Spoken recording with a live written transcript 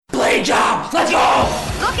Blade job! Let's go!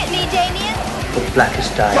 Look at me, Damien. The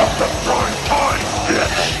blackest day. From the front time!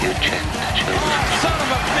 Yes, you check the children. Son of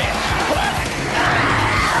a bitch!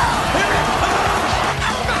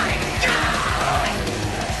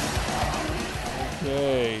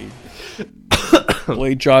 Hey.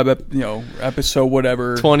 Blade job, episode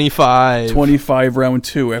whatever. 25. Round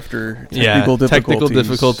 2 after technical difficulties. Technical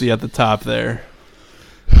difficulty at the top there.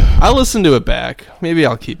 I'll listen to it back. Maybe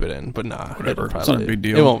I'll keep it in, but nah. Whatever. Probably, It's not a big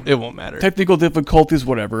deal. It won't matter. Technical difficulties,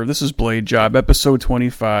 whatever. This is Blade Job, episode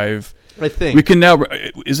 25. I think We can now.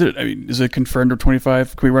 Is it confirmed or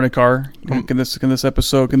 25? Can we rent a car? Can this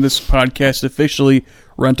podcast officially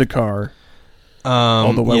rent a car?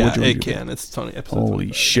 Although why would you it do can. It's 20 episodes.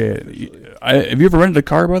 Holy shit! Have you ever rented a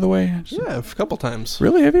car, by the way? Yeah, a couple times.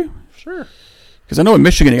 Really? Have you? Sure. Because I know in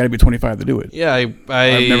Michigan you got to be 25 to do it. Yeah, I've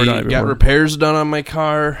never done it got before. repairs done on my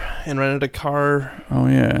car and rented a car. Oh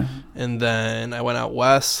yeah. And then I went out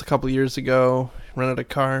west a couple years ago, rented a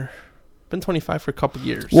car. Been 25 for a couple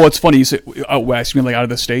years. Well, it's funny you say out west. You mean like out of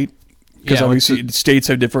the state? Because Yeah, obviously states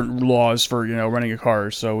have different laws for renting a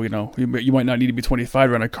car. So you might not need to be 25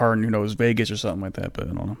 to rent a car in Vegas or something like that. But I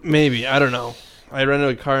don't know. Maybe. I don't know. I rented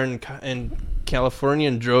a car in California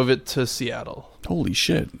and drove it to Seattle. Holy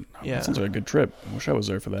shit! Yeah. That sounds like a good trip. I wish I was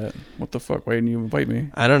there for that. What the fuck? Why didn't you invite me?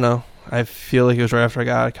 I don't know. I feel like it was right after I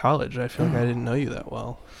got out of college. I feel like I didn't know you that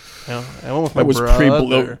well. I went with my That was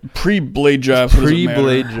brother. pre-Blade Job.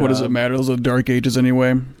 Pre-Blade What does it Job. matter? Those are the dark ages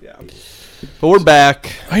anyway. Yeah. But we're back.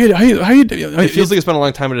 How you, It feels like it's been a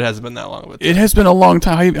long time, but it hasn't been that long of a time. it has been a long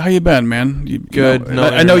time. How you been, man? Good. No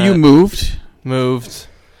I know you internet. moved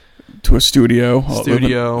to a studio.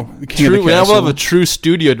 Studio. King of the We now castle. have a true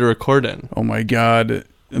studio to record in. Oh my god!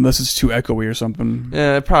 Unless it's too echoey or something.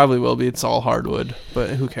 Yeah, it probably will be. It's all hardwood,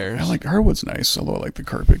 but who cares? I like hardwood's nice, although I like the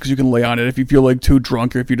carpet because you can lay on it if you feel like too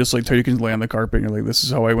drunk, or if you just like you can lay on the carpet and you're like, this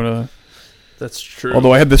is how I want to. That's true.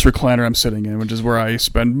 Although I have this recliner I'm sitting in, which is where I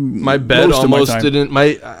spend my bed most almost of my time. didn't.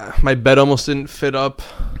 My bed almost didn't fit up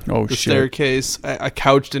Oh the shit! staircase. A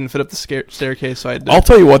couch didn't fit up the staircase, so I had to I'll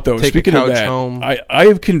tell you what though. take Speaking a of couch that, home. I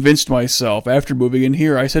have convinced myself after moving in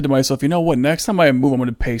here. I said to myself, you know what? Next time I move, I'm going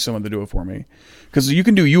to pay someone to do it for me because you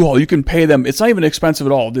can do U-Haul. You can pay them. It's not even expensive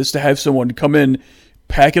at all. Just to have someone come in,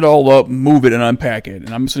 pack it all up, move it, and unpack it. And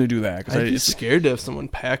I'm just going to do that because I'd be scared to have someone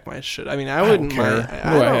pack my shit. I mean, I I don't wouldn't care. mind.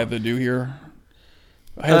 What do I have to do here?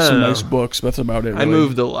 I have some don't know. nice books, but that's about it. I really.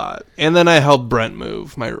 moved a lot, and then I helped Brent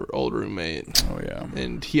move, my old roommate, Oh yeah,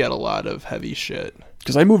 and he had a lot of heavy shit.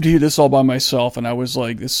 because I moved here this all by myself, and I was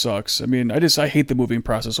like, this sucks. I mean, I hate the moving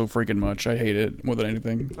process so freaking much. I hate it more than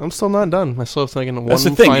anything. I'm still not done. I still have taken one That's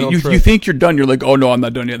the thing. final You trip. think you're done. You're like, oh no, I'm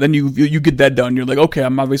not done yet. Then you get that done. You're like, okay,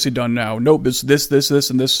 I'm obviously done now. Nope, this,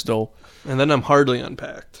 and this still. And then I'm hardly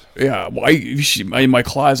unpacked. Yeah, well, in my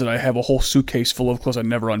closet, I have a whole suitcase full of clothes I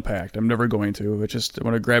never unpacked. I'm never going to. It's just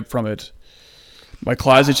when I grab from it. My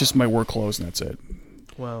closet's just my work clothes, and that's it.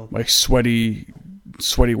 Wow. My sweaty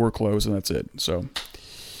work clothes, and that's it. So,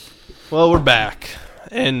 Well, we're back.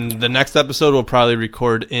 And the next episode we'll probably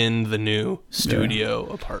record in the new studio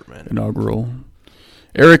apartment. inaugural.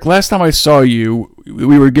 Eric, last time I saw you,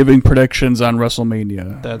 we were giving predictions on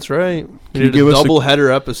WrestleMania. That's right. Can We you did give a us a- double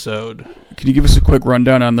header episode. Can you give us a quick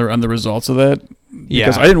rundown on the results of that?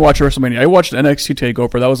 Because I didn't watch WrestleMania. I watched NXT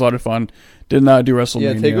TakeOver. That was a lot of fun. Did not do WrestleMania.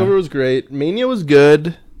 Yeah, TakeOver was great. Mania was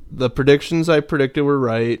good. The predictions I predicted were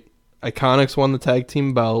right. Iconics won the tag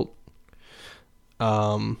team belt.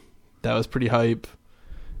 That was pretty hype.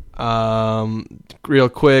 Real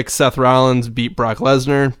quick, Seth Rollins beat Brock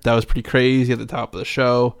Lesnar. That was pretty crazy at the top of the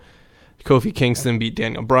show. Kofi Kingston beat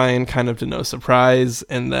Daniel Bryan, kind of to no surprise.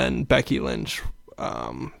 And then Becky Lynch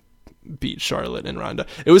beat Charlotte and Ronda.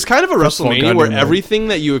 It was kind of a WrestleMania where everything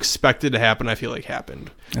that you expected to happen, I feel like,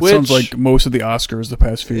 happened. It sounds like most of the Oscars the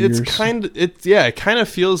past few years. It kind of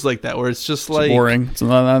feels like that, where it's just like boring. It's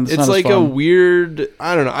not it's as like a fun. weird.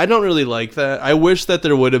 I don't know. I don't really like that. I wish that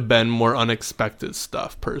there would have been more unexpected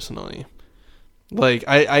stuff. Personally, like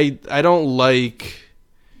I don't like.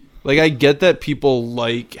 Like, I get that people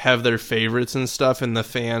have their favorites and stuff, and the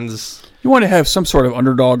fans. You want to have some sort of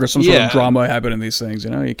underdog or some sort Yeah. of drama happen in these things.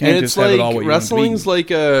 You know, you can't And just it's have like it all what you wrestling's want it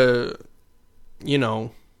to like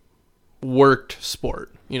a, worked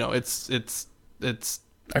sport. It's be.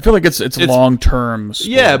 I feel like it's long term.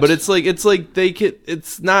 yeah, but it's like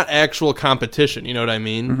it's not actual competition. You know what I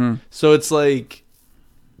mean? Mm-hmm. So it's like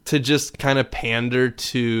to just kind of pander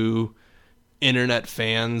to internet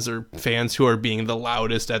fans or fans who are being the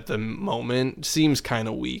loudest at the moment seems kind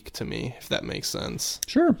of weak to me, if that makes sense.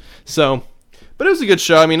 Sure. So, but it was a good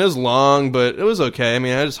show. I mean, it was long, but it was okay. I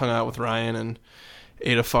mean, I just hung out with Ryan and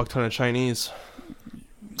ate a fuck ton of Chinese.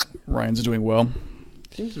 Ryan's doing well.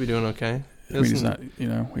 Seems to be doing okay. I mean, he's not.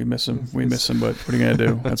 We miss him. We miss him, but what are you gonna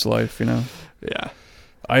do? That's life. Yeah.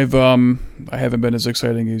 I haven't been as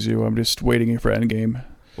exciting as you. I'm just waiting for Endgame.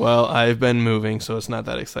 Well, I've been moving, so it's not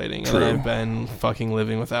that exciting. True. And I've been fucking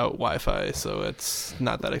living without Wi-Fi, so it's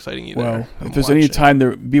not that exciting either. Well, if there's any time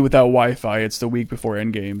to be without Wi-Fi, it's the week before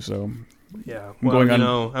Endgame. So yeah,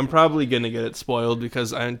 I'm probably gonna get it spoiled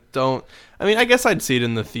because I guess I'd see it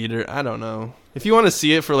in the theater. I don't know. If you want to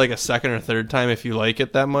see it for like a second or third time, if you like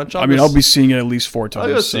it that much, I'll be seeing it at least 4 times.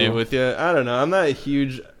 I'll go see it with you. I don't know. I'm not a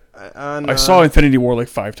huge. I saw Infinity War like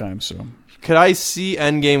 5 times. So could I see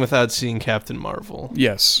Endgame without seeing Captain Marvel?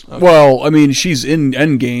 Yes. Okay. Well, I mean, she's in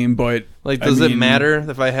Endgame, but does it matter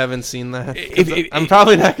if I haven't seen that? I'm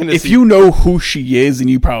probably not going to. If you know who she is, then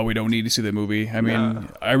you probably don't need to see the movie. I mean,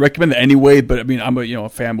 I recommend it anyway, but I mean, I'm a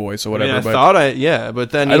fanboy, so whatever.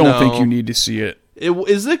 But then I don't think you need to see it.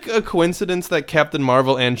 Is it a coincidence that Captain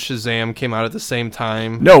Marvel and Shazam came out at the same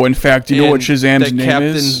time? No, in fact, do you know what Shazam's name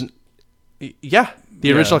is? Yeah,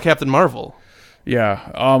 the original Captain Marvel.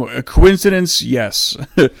 Yeah, a coincidence, yes.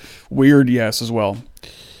 Weird, yes, as well.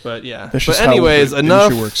 But yeah. But anyways,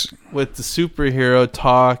 enough with the superhero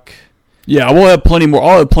talk. Yeah, we'll have plenty more.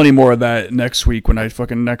 I'll have plenty more of that next week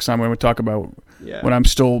next time when we talk about when I'm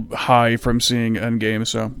still high from seeing Endgame.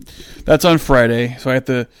 So that's on Friday. So I have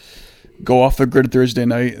to go off the grid Thursday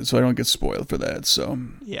night so I don't get spoiled for that. So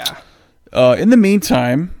yeah. In the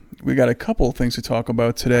meantime, we got a couple of things to talk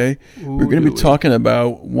about today. We're going to be talking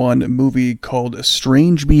about one movie called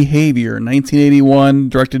Strange Behavior, 1981,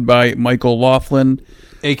 directed by Michael Laughlin.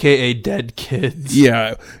 A.K.A. Dead Kids.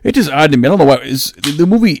 Yeah, it's just odd to me. I don't know why. The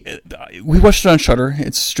movie, we watched it on Shudder.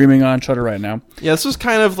 It's streaming on Shudder right now. Yeah, this was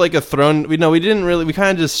kind of like a thrown... we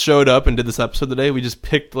kind of just showed up and did this episode today. We just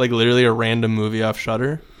picked like literally a random movie off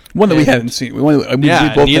Shudder. One that we hadn't seen.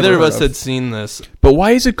 Neither of us had seen this. But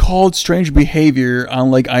why is it called Strange Behavior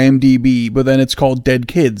on like IMDb, but then it's called Dead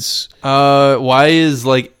Kids? Why is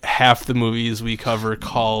like half the movies we cover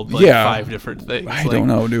called like 5 different things? I don't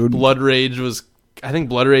know, dude. I think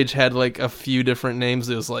Blood Rage had like a few different names.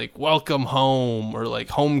 It was like Welcome Home or like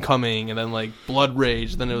Homecoming, and then like Blood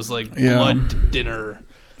Rage. Then it was like Blood Dinner.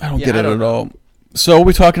 I don't get it at all. So we'll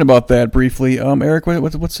be talking about that briefly. Eric,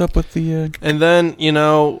 what's up with the... And then,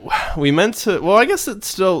 we meant to... Well, I guess it's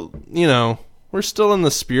still, we're still in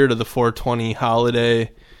the spirit of the 420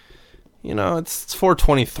 holiday. It's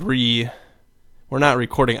 423. We're not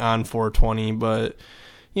recording on 420, but,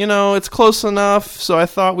 it's close enough. So I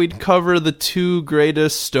thought we'd cover the 2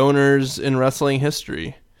 greatest stoners in wrestling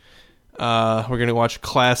history. We're going to watch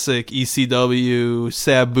classic ECW,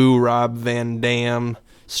 Sabu, Rob Van Dam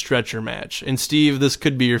stretcher match. And Steve, this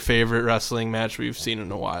could be your favorite wrestling match we've seen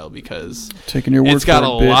in a while because taking your word it's got a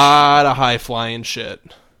lot of high flying shit.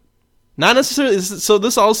 Not necessarily. So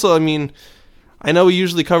this also, I mean, I know we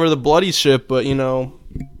usually cover the bloody shit, but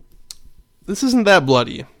this isn't that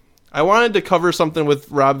bloody. I wanted to cover something with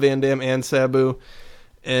Rob Van Dam and Sabu,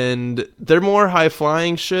 and they're more high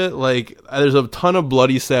flying shit. Like there's a ton of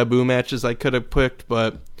bloody Sabu matches I could have picked,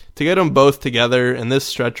 but to get them both together in this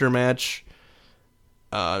stretcher match.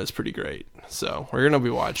 It's pretty great. So we're going to be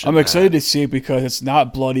watching. I'm excited to see it because it's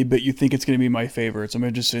not bloody, but you think it's going to be my favorite. So I'm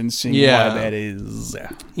interested in seeing why that is.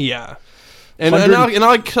 Yeah. And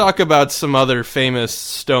I'll talk about some other famous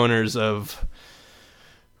stoners of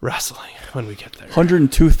wrestling when we get there.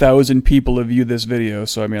 102,000 people have viewed this video.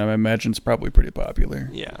 So, I mean, I imagine it's probably pretty popular.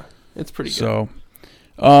 Yeah. It's pretty good.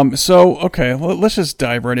 So, okay, well, let's just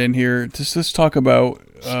dive right in here. Let's talk about...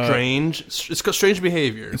 It's called Strange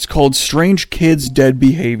Behavior. It's called Strange Kids Dead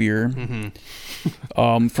Behavior. Mm-hmm.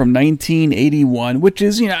 From 1981, which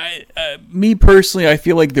is, me personally, I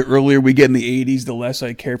feel like the earlier we get in the 80s, the less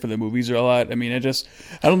I care for the movies a lot. I mean, I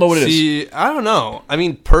don't know what it is. I don't know. I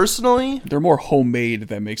mean, personally... They're more homemade, if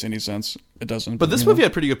that makes any sense. It doesn't. But this movie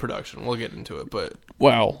had pretty good production. We'll get into it, but...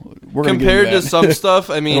 Well, we're going to compared to some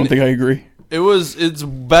stuff, I mean... I don't think I agree. It's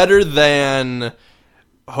better than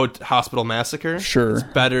Hospital Massacre. Sure. It's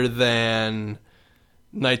better than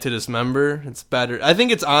Night to Dismember. It's better. I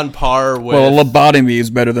think it's on par with... Well, a lobotomy is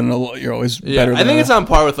better than better than I think it's on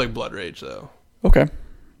par with like Blood Rage though. Okay.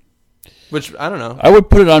 Which I don't know. I would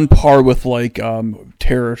put it on par with like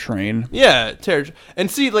Terror Train. Yeah, Terror.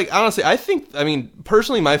 And see, like honestly, I mean,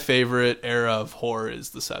 personally, my favorite era of horror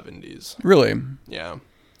is the 70s. Really? Yeah.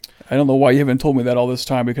 I don't know why you haven't told me that all this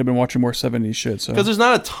time. We could have been watching more 70s shit. Because there's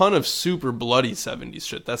not a ton of super bloody 70s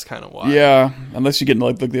shit. That's kind of why. Yeah, unless you get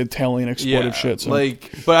like the Italian exploitive shit. So.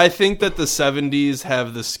 But I think that the 70s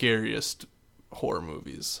have the scariest horror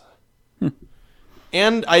movies.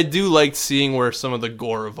 And I do like seeing where some of the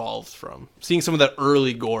gore evolved from. Seeing some of that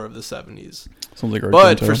early gore of the 70s. Sounds like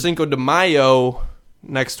but for Cinco de Mayo,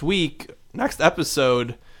 next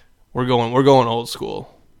episode, we're going old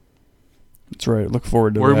school. That's right. Look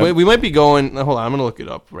forward to that. We might be going. Hold on, I'm gonna look it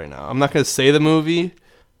up right now. I'm not gonna say the movie,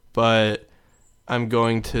 but I'm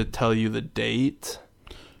going to tell you the date.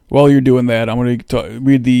 While you're doing that, I'm going to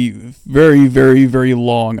read the very, very, very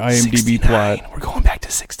long IMDb 69. plot. We're going back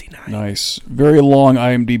to 69. Nice. Very long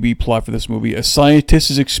IMDb plot for this movie. A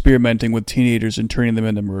scientist is experimenting with teenagers and turning them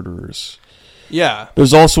into murderers. Yeah.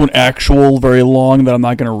 There's also an actual very long that I'm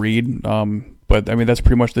not going to read, but I mean that's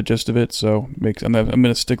pretty much the gist of it. So I'm going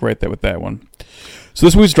to stick right there with that one. So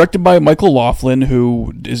this movie's directed by Michael Laughlin,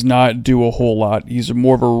 who does not do a whole lot. He's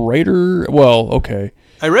more of a writer. Well, okay.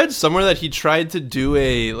 I read somewhere that he tried to do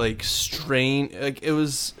he attempted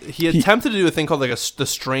to do a thing called the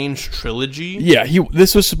Strange Trilogy. Yeah,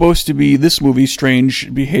 this movie,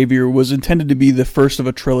 Strange Behavior, was intended to be the first of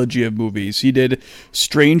a trilogy of movies. He did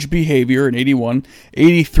Strange Behavior in 1981.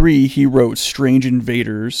 1983, he wrote Strange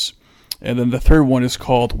Invaders. And then the third one is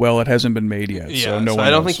called, well, it hasn't been made yet. Yeah, so no one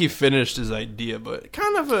I don't knows. think he finished his idea, but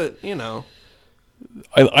kind of a,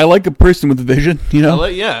 I like a person with vision,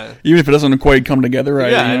 yeah. Even if it doesn't quite come together.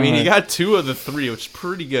 He got 2 of the 3, which is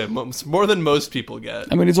pretty good. More than most people get.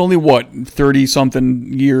 I mean, it's only,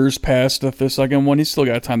 30-something years past the second one. He's still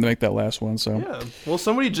got time to make that last one, so. Yeah. Well,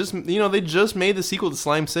 somebody they just made the sequel to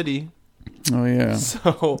Slime City. Oh, yeah.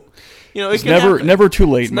 So, it's never too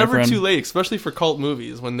late, It's my never friend. too late, especially for cult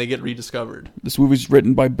movies when they get rediscovered. This movie's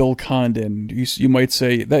written by Bill Condon. You might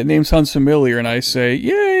say, that name sounds familiar, and I say,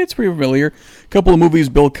 yeah, it's pretty familiar. A couple of movies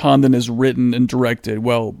Bill Condon has written and directed.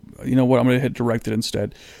 Well, you know what, I'm going to hit directed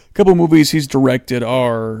instead. A couple of movies he's directed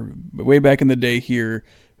are, way back in the day here,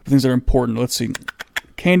 things that are important. Let's see.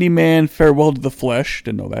 Candyman, Farewell to the Flesh.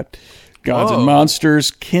 Didn't know that. Gods and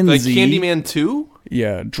Monsters, Kinsey. Like Candyman 2?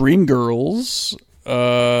 Yeah, Dreamgirls,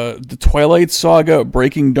 The Twilight Saga,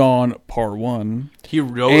 Breaking Dawn, Part 1. He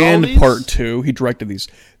wrote and all these? Part 2. He directed these.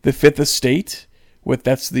 The Fifth Estate, with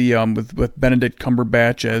Benedict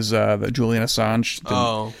Cumberbatch as the Julian Assange.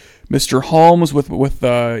 Mr. Holmes with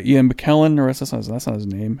Ian McKellen, or that's not his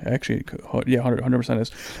name. Actually, yeah, 100%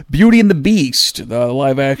 is. Beauty and the Beast, the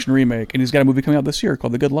live action remake, and he's got a movie coming out this year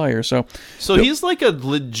called The Good Liar. So he's like a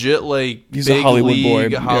legit he's big a Hollywood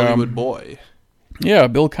league boy. Hollywood boy. Yeah,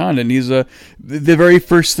 Bill Condon. He's the very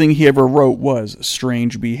first thing he ever wrote was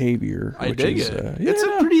Strange Behavior. I dig it. Yeah. It's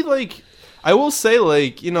a pretty I will say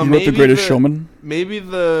he maybe wrote The Greatest Showman. Maybe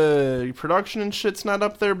the production and shit's not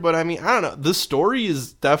up there, but I mean, I don't know. The story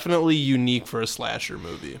is definitely unique for a slasher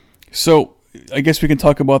movie. So I guess we can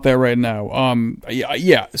talk about that right now.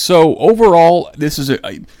 Yeah. So overall, this is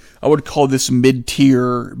I would call this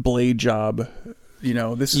mid-tier Blade Job.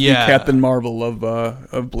 This is the Captain Marvel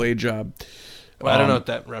of Blade Job. Well, I don't know what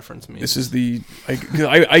that reference means. This is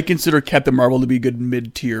I consider Captain Marvel to be good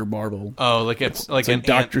mid-tier Marvel. Oh, it's like an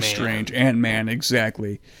Doctor Ant-Man. Strange, Ant-Man,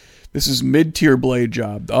 exactly. This is mid-tier Blade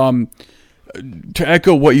Job. To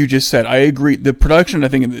echo what you just said, I agree. The production, I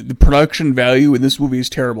think, the production value in this movie is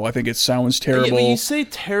terrible. I think it sounds terrible. Yeah, but you say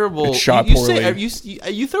terrible. It's shot poorly.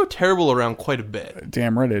 You throw terrible around quite a bit.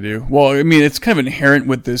 Damn right I do. Well, I mean, it's kind of inherent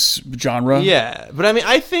with this genre. Yeah, but I mean,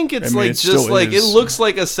 I think it's it looks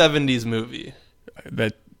like a 70s movie.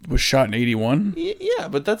 That was shot in 1981. Yeah,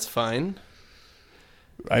 but that's fine.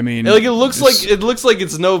 I mean, it looks like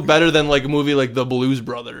it's no better than a movie like The Blues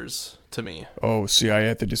Brothers to me. Oh, see, I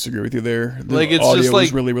have to disagree with you there. The it's audio just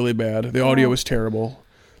was really, really bad. The audio was terrible.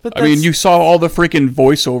 But I mean, you saw all the freaking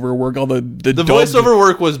voiceover work, all the voiceover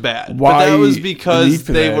work was bad. Why? But that was because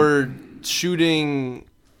they that? were shooting.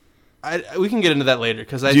 We can get into that later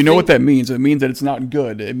because Do you know what that means? It means that it's not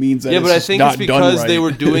good. It means that but I think not it's because done right. they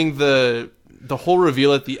were doing the whole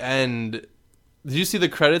reveal at the end. Did you see the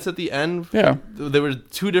credits at the end? Yeah. There were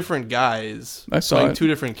 2 different guys. I saw it. 2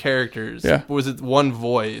 different characters. Yeah. Or was it one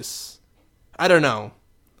voice? I don't know.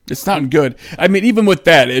 It's not good. I mean, even with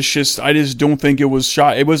that, I just don't think it was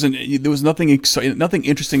shot. There was nothing exciting, nothing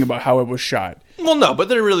interesting about how it was shot. Well, no, but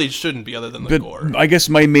there really shouldn't be other than the gore. I guess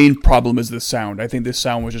my main problem is the sound. I think the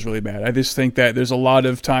sound was just really bad. I just think that there's a lot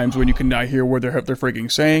of times when you cannot hear what they're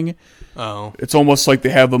freaking saying. Oh. It's almost like they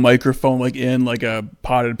have a microphone in a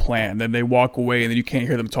potted plant, then they walk away and then you can't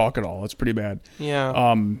hear them talk at all. It's pretty bad.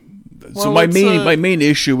 Yeah. So my main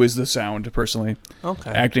issue is the sound, personally. Okay.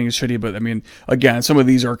 Acting is shitty, but I mean, again, some of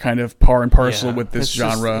these are kind of par and parcel with this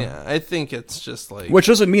genre. I think it's just which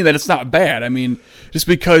doesn't mean that it's not bad. I mean, just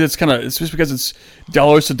because it's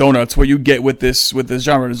dollars to donuts, what you get with this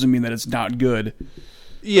genre doesn't mean that it's not good.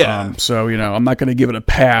 Yeah. So, I'm not going to give it a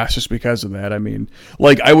pass just because of that. I mean,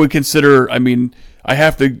 I would consider, I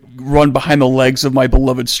have to run behind the legs of my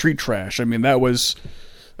beloved Street Trash. I mean, that was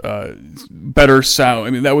better sound. I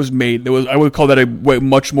mean, that was made. I would call that a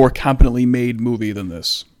much more competently made movie than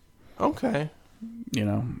this. Okay. You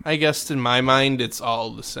know, I guess in my mind, it's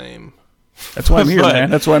all the same. that's why I'm here, man.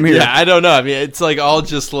 That's why I'm here. Yeah, I don't know. I mean, it's like all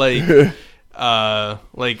just like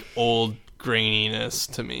old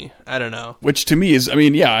graininess to me. I don't know. Which to me is, I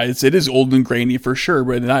mean, yeah, it is old and grainy for sure,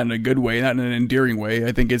 but not in a good way, not in an endearing way.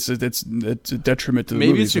 I think it's a detriment to the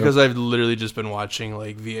movie. Maybe it's because I've literally just been watching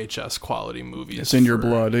like VHS quality movies. It's in your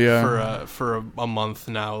blood, yeah. For a month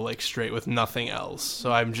now, like straight with nothing else.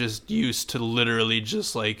 So I'm just used to literally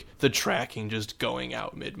just like the tracking just going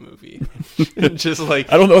out mid movie, just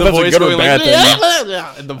like I don't know if the that's a voice good or going bad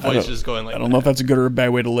like, and the voice just going like. I don't know if that's a good or a bad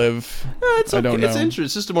way to live. It's okay. I don't know. It's interesting.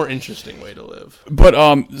 It's just a more interesting way to live. But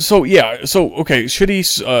so okay,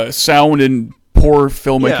 shitty sound and poor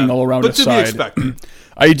filmmaking all around but to be aside. expected.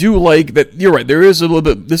 I do like that. You're right. There is a little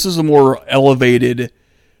bit. This is a more elevated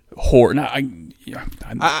horror. Would you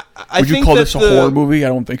think call that this a horror movie? I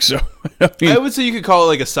don't think so. I would say you could call it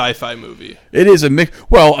like a sci-fi movie. It is a mix.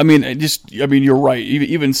 Well, I mean, you're right.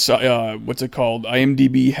 Even what's it called?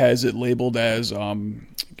 IMDb has it labeled as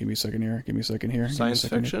Give me a second here. Science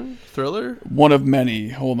fiction? Thriller? One of many.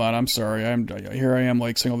 Hold on, I'm sorry. Here I am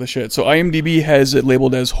like saying all this shit. So IMDb has it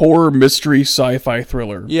labeled as horror, mystery, sci-fi,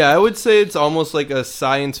 thriller. Yeah, I would say it's almost like a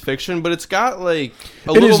science fiction, but it's got like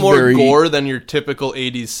a little more gore than your typical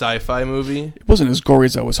 80s sci-fi movie. It wasn't as gory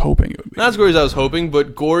as I was hoping it would be. Not as gory as I was hoping,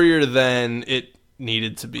 but gorier than it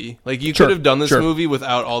needed to be. Like you could have done this movie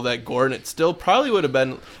without all that gore, and it still probably would have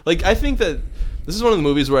been like. I think that this is one of the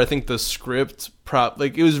movies where I think the script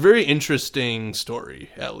it was a very interesting story,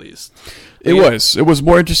 at least. It was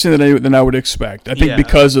more interesting than I would expect. I think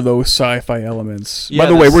because of those sci-fi elements. Yeah, By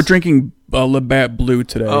the way, we're drinking Labatt Blue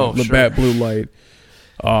today. Oh, Labatt Blue Light,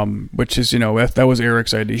 which is that was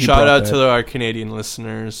Eric's idea. He Shout out that. to our Canadian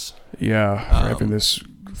listeners. Yeah, for having this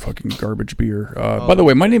fucking garbage beer. By the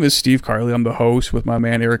way, my name is Steve Carley. I'm the host with my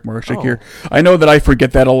man Eric Marshak here. I know that I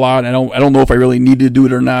forget that a lot. I don't know if I really need to do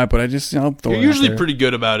it or not, but I just throw You're it usually out there. pretty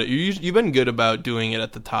good about it. You've been good about doing it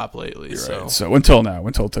at the top lately. Right. So until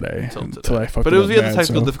today. Until I fucked But it was up we had bad, the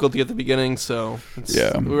technical so. difficulty at the beginning, so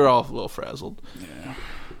we were all a little frazzled. Yeah.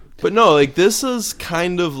 But no, like this is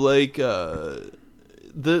kind of like the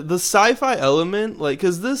sci-fi element, like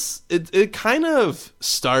because it kind of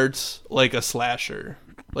starts like a slasher,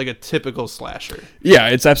 like a typical slasher. Yeah,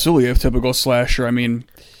 it's absolutely a typical slasher. I mean,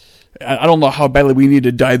 I don't know how badly we need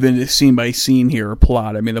to dive into scene by scene here or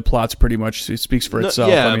plot. I mean, the plot's pretty much, it speaks for itself.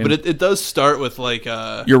 Yeah, I mean, but it does start with like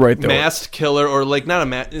a you're right, though. masked killer, or like not a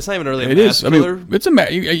masked. It's not even really a it masked is. killer. I mean, it's a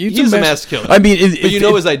He's a masked killer. I mean, but you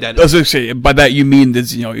know his identity. I was going to say, by that you mean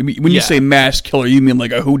this, when you say masked killer, you mean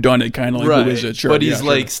like a whodunit kind of like, right. Who is it? Sure, but he's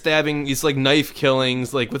like stabbing, he's like knife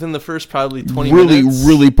killings, like within the first probably 20 really, minutes.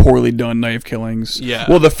 Really poorly done knife killings. Yeah.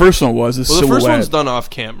 Well, the first one was the silhouette. first one's done off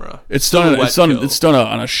camera. It's done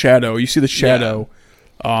on a shadow. You see the shadow.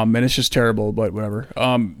 Yeah. And it's just terrible, but whatever.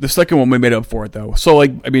 The second one, we made up for it, though. So,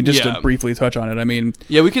 like, I mean, just to briefly touch on it, I mean...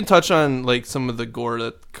 Yeah, we can touch on, like, some of the gore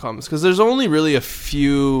that comes. Because there's only really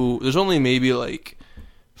there's only maybe, like,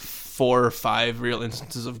 4 or 5 real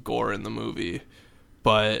instances of gore in the movie.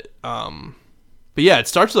 But yeah, it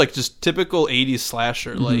starts with, like, just typical 80s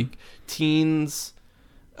slasher. Mm-hmm. Like, teens...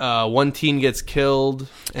 one teen gets killed.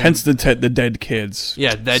 Hence the dead kids.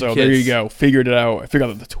 Yeah, dead kids. So there you go. Figured it out. I figured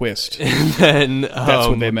out the twist. And then... that's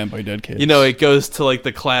what they meant by dead kids. It goes to, like,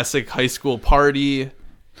 the classic high school party.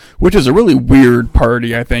 Which is a really weird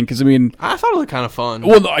party, I think, because, I mean... I thought it was kind of fun.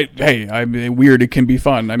 Well, I mean, weird, it can be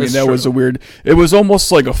fun. I mean, that was a weird... It was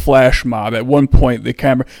almost like a flash mob. At one point, the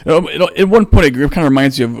camera... At one point, it kind of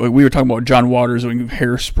reminds you of... Like, we were talking about John Waters doing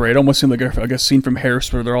Hairspray. It almost seemed like a scene from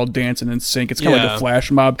Hairspray. They're all dancing in sync. It's kind of like a flash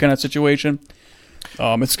mob kind of situation.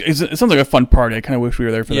 It sounds like a fun party. I kind of wish we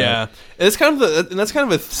were there for that. Yeah. That's kind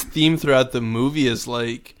of a theme throughout the movie is,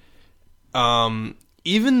 like...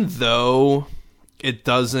 even though it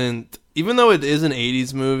is an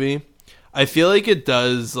 80s movie, I feel like it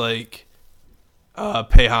does like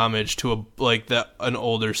pay homage to an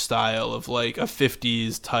older style of like a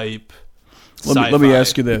 50s type sci-fi. Let me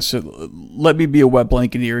ask you this. Let me be a wet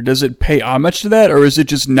blanket here. Does it pay homage to that, or is it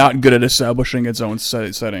just not good at establishing its own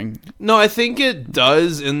setting? No, I think it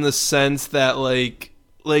does in the sense that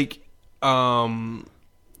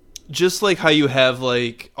just like how you have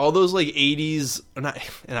like all those like 80s, not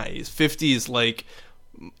 80s, 50s like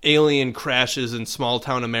alien crashes in small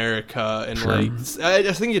town America, and like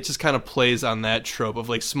I think it just kind of plays on that trope of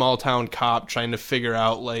like small town cop trying to figure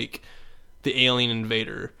out like the alien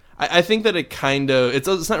invader. I think that it kind of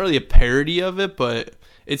it's not really a parody of it, but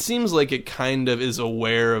it seems like it kind of is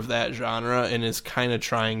aware of that genre and is kind of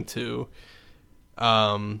trying to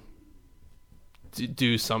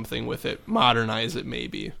do something with it, modernize it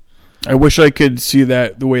maybe. I wish I could see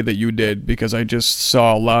that the way that you did, because I just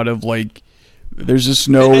saw a lot of like, there's just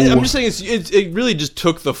no. I'm just saying it really just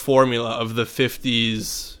took the formula of the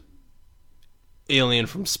 50s alien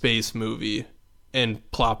from space movie and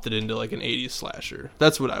plopped it into like an 80s slasher.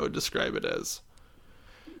 That's what I would describe it as.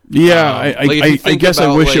 Yeah, I guess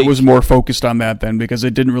I wish it was more focused on that then, because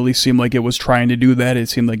it didn't really seem like it was trying to do that. It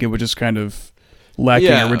seemed like it was just kind of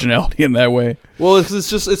lacking originality in that way. Well,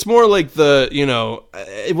 it's more like the,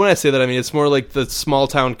 when I say that, I mean, it's more like the small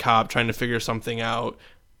town cop trying to figure something out,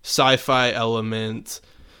 sci-fi element,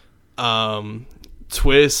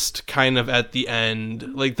 twist kind of at the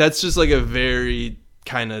end. Like, that's just like a very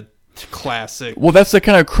kind of classic. Well, that's the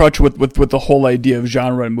kind of crutch with the whole idea of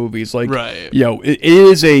genre in movies. Like, right. It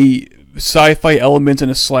is a sci-fi element in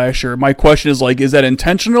a slasher. My question is, like, is that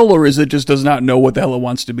intentional, or is it just does not know what the hell it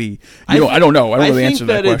wants to be? I don't know. I don't really answer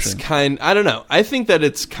that question. I don't know. I think that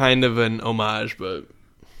it's kind of an homage, but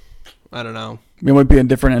I don't know. It might be on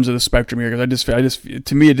different ends of the spectrum here, because I just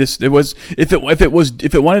to me it was if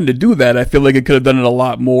it wanted to do that, I feel like it could have done it a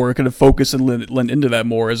lot more. It could have focused and lent into that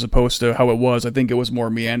more, as opposed to how it was. I think it was more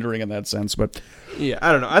meandering in that sense. But yeah,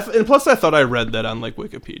 I don't know. And plus, I thought I read that on like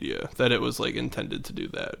Wikipedia that it was like intended to do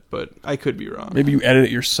that, but I could be wrong. Maybe you edit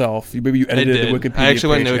it yourself. Maybe you edited the Wikipedia. I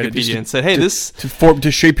actually went to Wikipedia and said, "Hey, this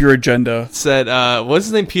to shape your agenda." Said, what's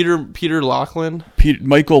his name? Peter Laughlin.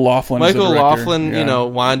 Michael Laughlin. Michael Laughlin. Yeah.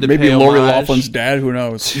 Wanted to maybe pay Lori homage. Laughlin's dad. Who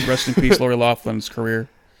knows? Rest in peace, Lori Laughlin's career.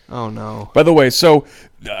 Oh no. By the way, so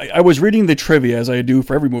I was reading the trivia, as I do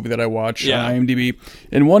for every movie that I watch on IMDb,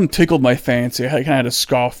 and one tickled my fancy. I kind of had a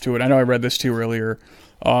scoff to it. I know I read this to you earlier.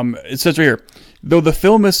 It says right here, though the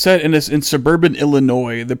film is set in suburban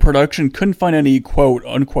Illinois, the production couldn't find any quote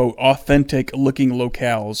unquote authentic looking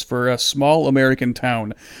locales for a small American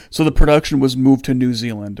town, so the production was moved to New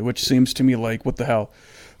Zealand, which seems to me like, what the hell?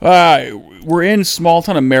 We're in small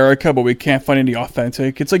town America, but we can't find any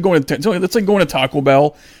authentic. It's like going to Taco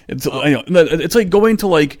Bell. It's like going to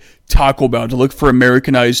like Taco Bell to look for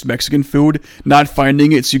Americanized Mexican food, not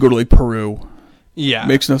finding it, so you go to like Peru. Yeah,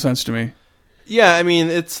 makes no sense to me. Yeah, I mean,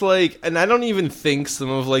 it's like, and I don't even think some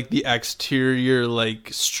of like the exterior like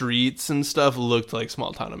streets and stuff looked like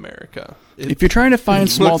small town America. If you're trying to find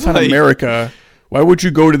small town America, why would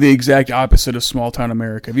you go to the exact opposite of small town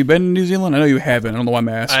America? Have you been to New Zealand? I know you haven't. I don't know why I'm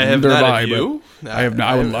asking. I have not. Have you? I have not.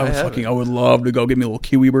 I would love to go get me a little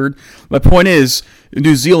kiwi bird. My point is,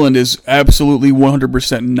 New Zealand is absolutely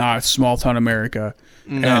 100% not small town America.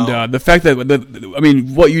 No. And the fact that,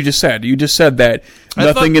 what you just said that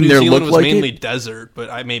nothing in there looked like it. New Zealand was mainly desert,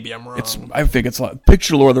 but maybe I'm wrong. I think it's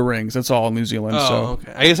picture Lord of the Rings. That's all New Zealand.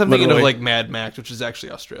 Okay. I guess I'm thinking of like Mad Max, which is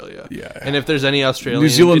actually Australia. Yeah. And if there's any Australian New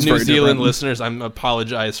Zealand listeners, I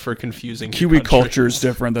apologize for confusing. Kiwi culture is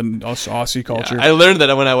different than Aussie culture. Yeah, I learned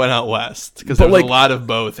that when I went out west, because there was a lot of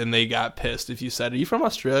both, and they got pissed if you said, "Are you from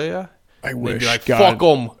Australia?" I wish. Like, fuck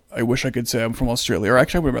them. I wish I could say I'm from Australia, or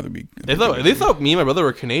actually, I would rather be. They thought me and my brother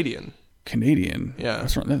were Canadian. Canadian, yeah,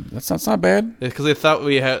 that's not bad. Because they thought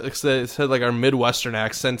they said like our Midwestern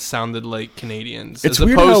accents sounded like Canadians, it's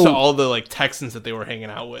as opposed to all the like Texans that they were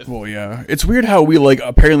hanging out with. Well, yeah, it's weird how we like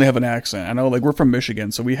apparently have an accent. I know, like we're from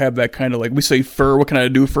Michigan, so we have that kind of like we say "fur." What can I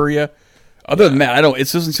do for you? Other than that,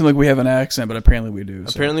 it doesn't seem like we have an accent, but apparently we do.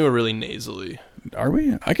 Apparently, we're really nasally. Are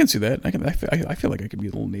we? I can see that. I feel like I could be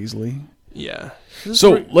a little nasally. Yeah.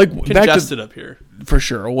 So like congested up here for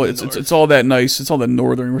sure. Well, it's all that nice. It's all that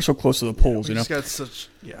northern. We're so close to the poles. We just got such.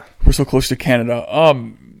 Yeah. We're so close to Canada.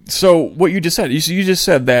 So what you just said, you just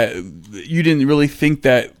said that you didn't really think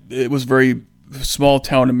that it was very small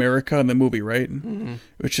town America in the movie, right? Mm-hmm.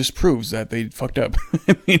 Which just proves that they fucked up.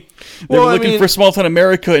 I mean, they were looking for small town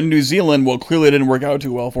America in New Zealand. Well, clearly it didn't work out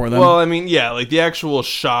too well for them. Well, I mean, yeah, like the actual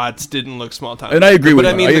shots didn't look small town. And I agree with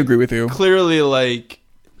you. I agree with you. Clearly, like.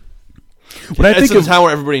 When I think of how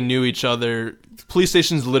everybody knew each other, police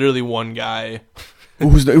station's literally one guy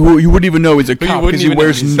who you wouldn't even know he's a cop because he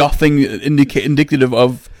wears nothing indicative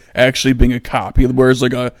of actually being a cop. He wears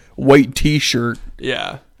like a white T-shirt.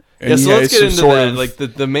 Yeah. Yeah. So let's get into that. Like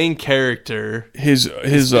the main character, his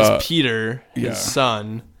Peter, his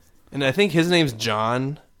son, and I think his name's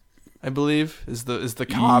John. I believe is the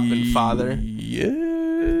cop and father.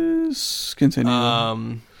 Yes.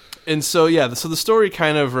 Continue. And so so the story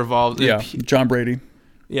kind of revolves. Yeah, John Brady.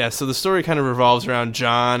 Yeah, so the story kind of revolves around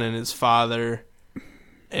John and his father,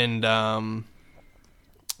 and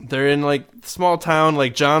they're in like small town.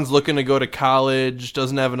 Like John's looking to go to college,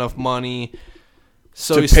 doesn't have enough money,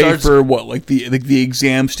 so he starts for what, like the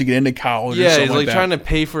exams to get into college. Yeah, or something he's like that. trying to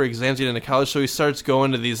pay for exams to get into college. So he starts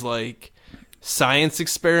going to these like science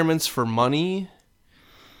experiments for money.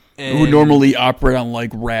 who normally operate on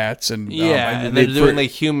like rats and and they're doing like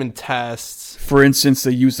human tests. For instance,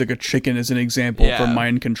 they use like a chicken as an example for Yeah.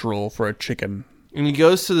 mind control for a chicken. And he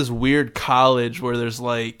goes to this weird college where there's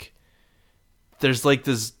like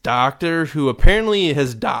this doctor who apparently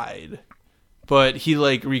has died, but he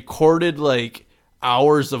like recorded like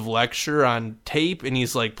hours of lecture on tape, and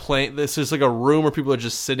he's like playing. This is like a room where people are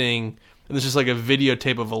just sitting, and there's just like a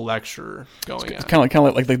videotape of a lecture going on. It's kind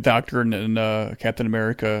of like the doctor in Captain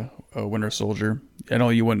America, Winter Soldier. I know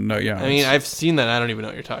you wouldn't know. Yeah, I mean, I've seen that. I don't even know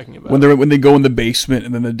what you're talking about. when they go in the basement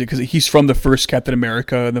and then because he's from the first Captain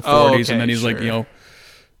America in the 40s, okay, and then he's like, sure.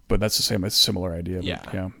 but that's the same. It's a similar idea. But,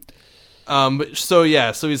 Yeah.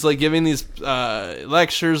 yeah. So he's like giving these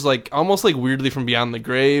lectures, like almost like weirdly from beyond the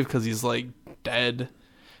grave because he's like dead.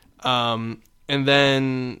 And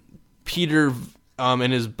then Peter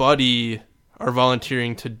and his buddy are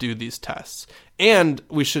volunteering to do these tests. And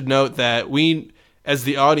we should note that we, as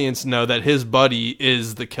the audience, know that his buddy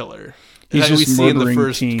is the killer. He's that just we see in the murdering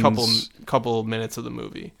first teens. couple minutes of the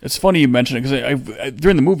movie. It's funny you mention it because I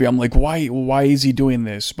during the movie I'm like, why is he doing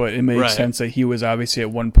this? But it makes Right. sense that he was obviously at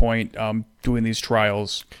one point doing these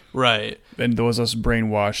trials, Right. and was us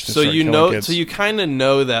brainwashed. To So start you killing know, kids. so you kind of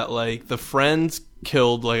know that like the friends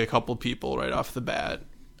killed like a couple people right off the bat,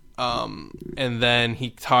 and then he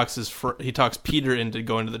talks Peter into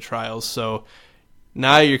going to the trials. So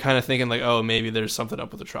now you're kind of thinking like, oh, maybe there's something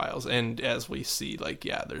up with the trials. And as we see, like,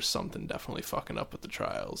 yeah, there's something definitely fucking up with the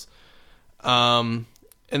trials. And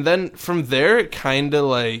then from there, it kind of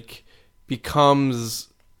like becomes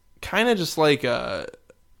kind of just like a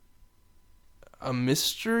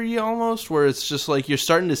mystery almost, where it's just like you're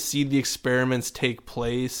starting to see the experiments take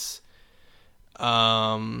place.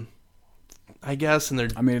 I guess, and they're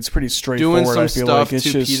I mean, it's pretty straightforward. doing some I feel stuff like it's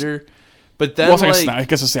to just, Peter. But then, Well, like, I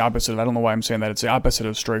guess it's the opposite. I don't know why I'm saying that. It's the opposite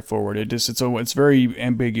of straightforward. It's very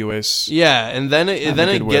ambiguous. yeah, and then Not it in a then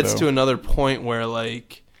good it way, gets though. to another point where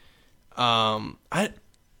like,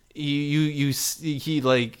 he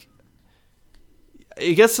like,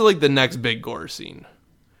 it gets to like the next big gore scene,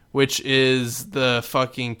 which is the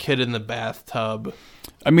fucking kid in the bathtub.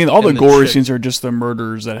 I mean, all the And the gore chick- scenes are just the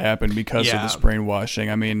murders that happen because of Yeah. this brainwashing.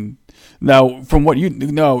 I mean, now from what you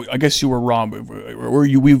know, I guess you were wrong, or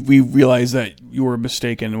we realized that you were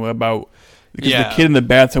mistaken about because Yeah. the kid in the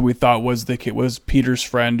bathtub we thought was Peter's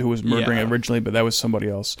friend who was murdering Yeah. originally, but that was somebody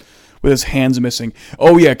else with his hands missing.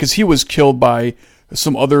 Oh yeah, because he was killed by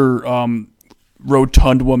some other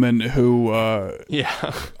rotund woman who Yeah,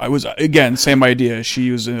 I was again same idea.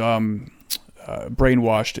 She was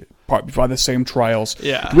brainwashed by the same trials.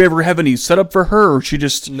 Yeah. Do we ever have any setup for her, or she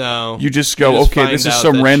just no, You just go, okay, find this is out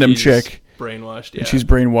some that random she's chick. brainwashed. Yeah, and she's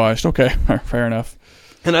brainwashed? Okay, fair enough.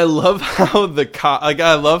 And I love how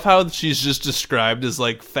I love how she's just described as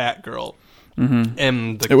like fat girl. Mm-hmm.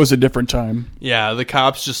 And It was a different time. the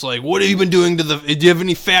cops just like, what have you been doing to do you have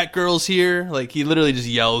any fat girls here? Like he literally just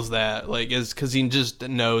yells that, like, because he just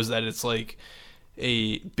knows that it's like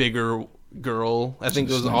a bigger girl. I think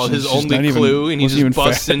it was all his She's only not even- clue, and he wasn't just even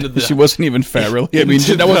busts fat. into the. She wasn't even fat, really. I mean,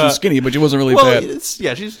 into that wasn't the- skinny, but she wasn't really well, fat.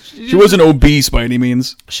 she She wasn't obese by any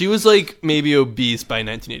means. She was like maybe obese by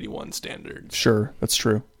 1981 standards. Sure, that's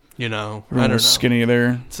true. You know, I Everyone don't know. was skinny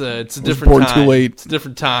there. It's a was different born time. too late. It's a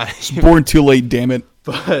different time. Born too late, damn it.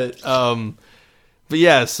 But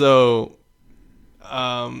yeah, so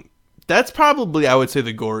that's probably, I would say,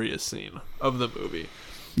 the goriest scene of the movie.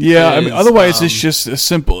 Yeah, I mean, is, otherwise it's just a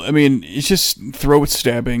simple. I mean, it's just throat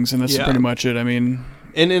stabbings, and that's Yeah. pretty much it. I mean,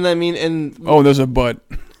 And I mean, and oh, there's a butt.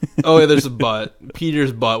 oh yeah, there's a butt.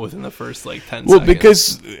 Peter's butt within the first like 10 Well, seconds.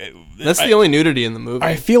 because that's the only nudity in the movie.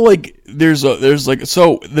 I feel like there's like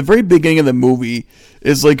so the very beginning of the movie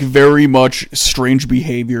is like very much strange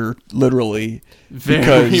behavior, literally.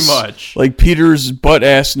 Very much. Like Peter's butt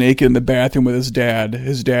ass naked in the bathroom with his dad.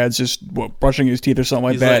 His dad's just brushing his teeth or something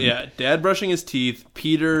like He's that. like, yeah, dad brushing his teeth,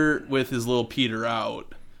 Peter with his little Peter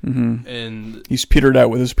out, and He's petered out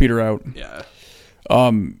with his Peter out. yeah,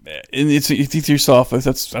 And you think to yourself,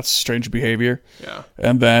 that's strange behavior. yeah.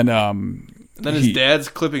 And then And then his dad's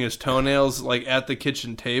clipping his toenails like at the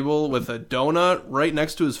kitchen table with a donut right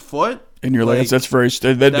next to his foot. and you're like, like, that's very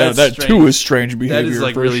that that's too strange. is strange behavior. That is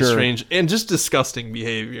like for really sure. strange and just disgusting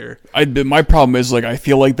behavior. My problem is like I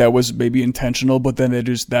feel like that was maybe intentional, but then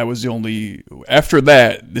that was the only. After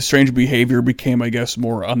that, the strange behavior became, I guess,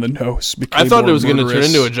 more on the nose. I thought it was going going to turn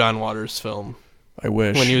into a John Waters film I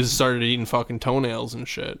wish when he started eating fucking toenails and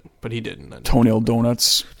shit, but he didn't. toenail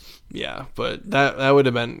donuts. Yeah, but that would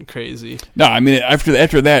have been crazy. No, I mean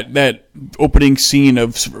after that opening scene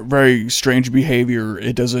of very strange behavior,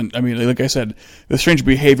 it doesn't. I mean, like I said, the strange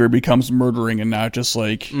behavior becomes murdering and not just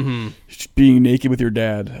like being naked with your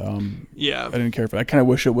dad. Yeah, I didn't care for that. I kind of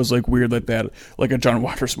wish it was like weird like that, like a John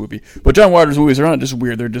Waters movie. But John Waters movies are not just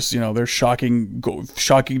weird; they're just they're shocking,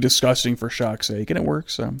 disgusting for shock's sake, and it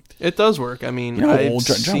works. So it does work. I mean, old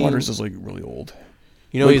John Waters is like really old.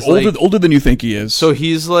 Like he's older than you think he is. So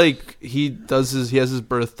he's like he has his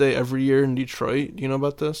birthday every year in Detroit. Do you know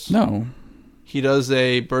about this? No. He has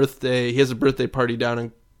a birthday party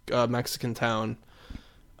down in Mexican town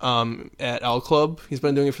at L Club. He's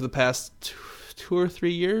been doing it for the past 2 or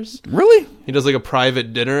 3 years. Really? He does like a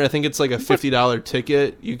private dinner. I think it's like a $50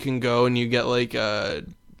 ticket. You can go and you get like a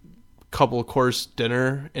couple course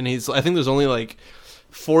dinner. And I think there's only like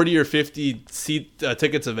 40 or 50 seat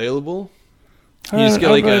tickets available. You just get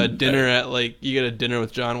like a dinner you get a dinner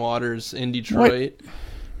with John Waters in Detroit.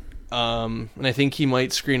 And I think he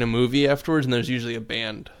might screen a movie afterwards, and there's usually a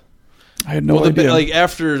band. I had no idea. Like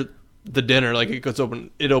after the dinner, like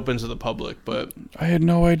it opens to the public, but I had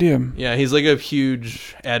no idea. Yeah, he's like a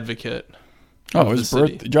huge advocate. Oh, his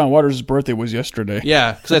birthday. John Waters' birthday was yesterday.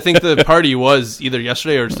 Yeah, because I think the party was either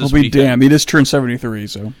yesterday or this weekend. Damn, he just turned 73,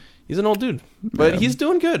 so he's an old dude, but he's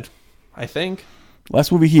doing good, I think.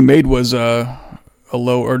 Last movie he made was a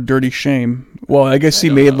Low or Dirty Shame. Well, I guess he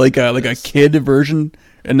made like a kid version,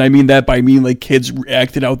 and I mean that by like kids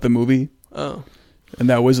acted out the movie. Oh, and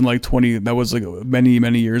that was in like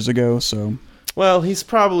many years ago. So, well, he's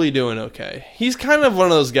probably doing okay. He's kind of one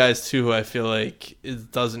of those guys too who I feel like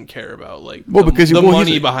doesn't care about the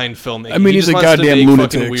money behind filmmaking. I mean, he's a goddamn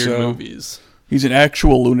lunatic. Weird movies. He's an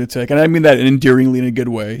actual lunatic, and I mean that endearingly in a good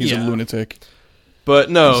way. He's a lunatic.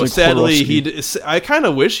 But no, sadly, I kind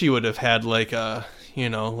of wish he would have had like a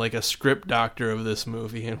script doctor of this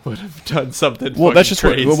movie and would have done something. Well, that's just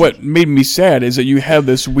crazy. What made me sad is that you have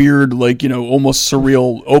this weird, almost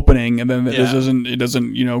surreal opening, and then it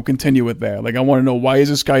doesn't continue with that. Like, I want to know, why is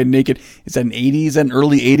this guy naked? Is that an an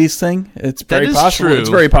early 80s thing? It's very possible. True. It's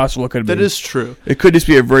very possible it could be. That is true. It could just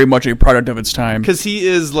be very much a product of its time. Because he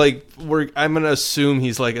is I'm going to assume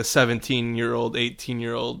he's like a 17-year-old,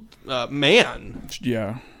 18-year-old man.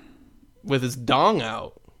 Yeah. With his dong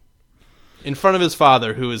out. In front of his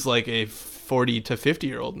father, who is like a 40 to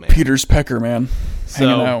 50-year-old man. Peter's pecker, man.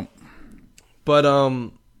 Hanging out. But,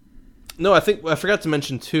 no, I think I forgot to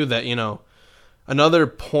mention, too, that, another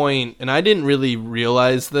point, and I didn't really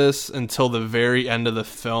realize this until the very end of the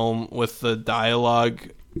film with the dialogue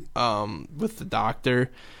with the doctor,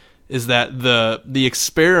 is that the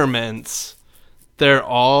experiments, they're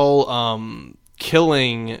all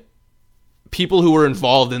killing people who were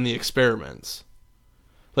involved in the experiments.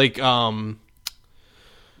 Like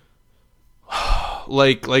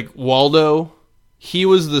Waldo, he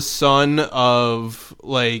was the son of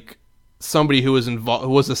somebody who was involved,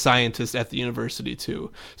 who was a scientist at the university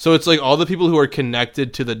too. So it's all the people who are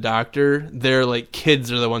connected to the doctor, their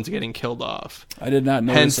kids are the ones getting killed off. I did not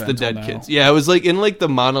know. Hence the dead kids. Yeah, it was in the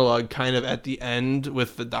monologue kind of at the end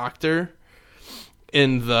with the doctor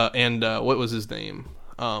what was his name?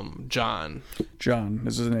 John. John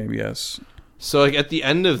is his name, yes. So at the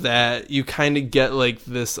end of that, you kind of get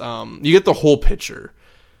this. You get the whole picture,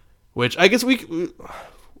 which I guess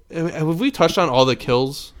have we touched on all the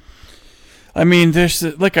kills. I mean, there's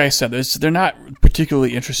like I said, they're not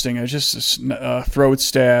particularly interesting. It's just throat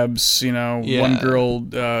stabs. One girl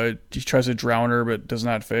she tries to drown her but does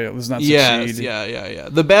not succeed. Yeah.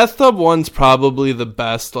 The bathtub one's probably the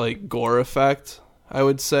best gore effect, I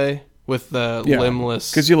would say. With the limbless,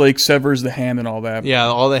 because he severs the hand and all that. Yeah,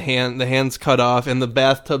 all the hands cut off, and the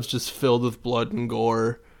bathtub's just filled with blood and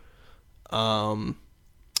gore. Do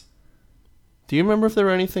you remember if there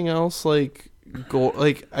were anything else gore?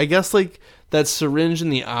 I guess that syringe in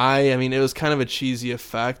the eye. I mean, it was kind of a cheesy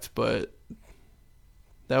effect, but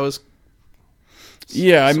that was.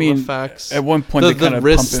 Yeah, I mean, effects. At one point the they kind of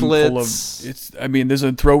wrist pump in full of. It's. I mean, there's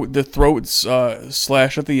the throat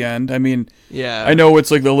slash at the end. I mean, yeah, I know it's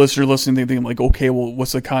the listener listening thinking okay, well,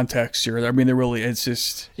 what's the context here? I mean, it's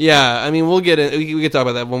just. Yeah, I mean, we'll get it. We can talk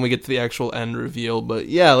about that when we get to the actual end reveal. But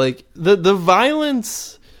yeah, the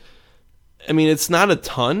violence. I mean, it's not a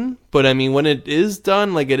ton, but I mean, when it is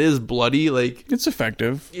done, it is bloody. It's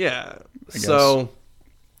effective. Yeah. I guess.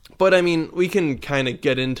 But I mean, we can kind of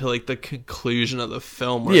get into the conclusion of the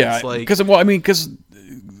film. Where it's because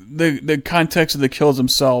the context of the kills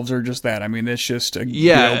themselves are just that. I mean, it's just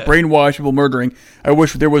brainwashed people murdering. I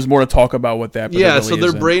wish there was more to talk about what that. Yeah, so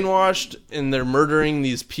they're brainwashed and they're murdering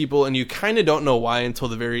these people, and you kind of don't know why until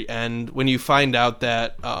the very end when you find out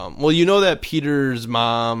that. That Peter's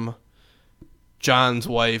mom John's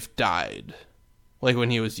wife died, like when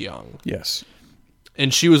he was young. Yes.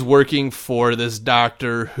 And she was working for this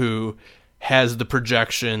doctor who has the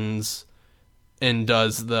projections and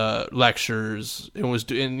does the lectures and was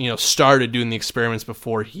started doing the experiments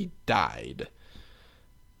before he died.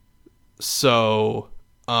 So,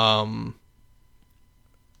 fuck,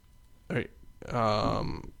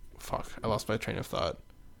 I lost my train of thought.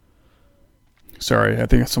 Sorry, I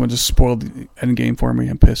think someone just spoiled the end game for me.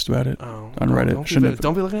 I'm pissed about it on Reddit.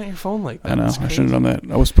 Don't be looking at your phone like that. I know. I shouldn't have done that.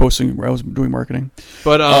 I was doing marketing.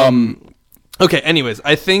 But okay. Anyways,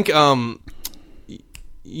 I think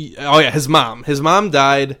his mom. His mom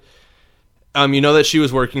died. You know that she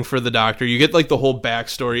was working for the doctor. You get like the whole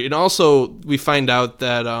backstory, and also we find out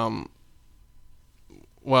that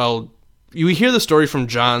you hear the story from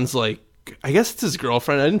John's, like, I guess it's his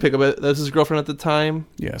girlfriend. I didn't pick up it. That's his girlfriend at the time.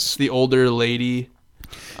 Yes, the older lady.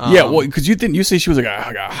 Yeah, well, because you say she was like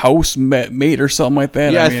a housemate or something like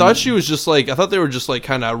that. Yeah, I thought she was just like, I thought they were just like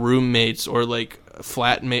kind of roommates or like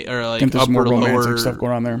flatmate or like upper lower stuff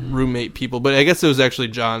going on there. Roommate people. But I guess it was actually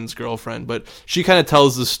John's girlfriend. But she kind of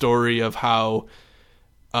tells the story of how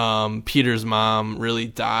Peter's mom really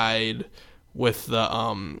died with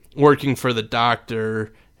the working for the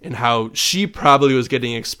doctor, and how she probably was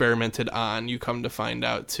getting experimented on. You come to find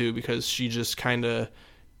out too, because she just kind of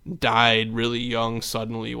died really young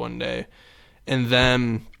suddenly one day. And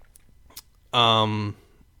then also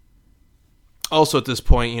at this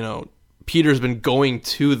point, Peter's been going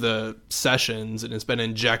to the sessions and has been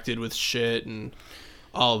injected with shit and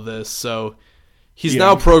all of this. So he's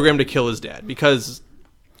now programmed to kill his dad, because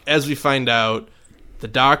as we find out, the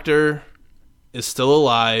doctor is still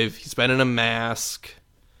alive. He's been in a mask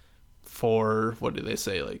for, what did they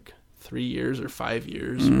say, like 3 years or 5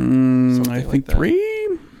 years? I think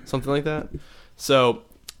 3. Something like that. So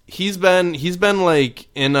he's been like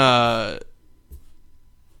in a,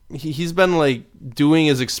 he's been like doing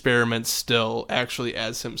his experiments still, actually,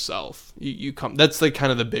 as himself. That's like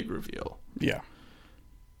kind of the big reveal. Yeah.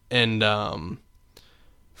 And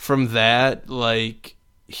from that, like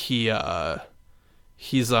he's help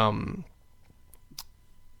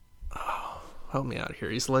me out here.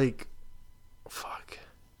 He's like, fuck.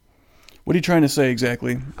 What are you trying to say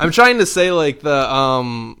exactly? I'm trying to say like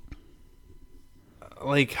the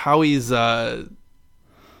like how he's I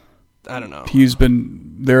don't know. He's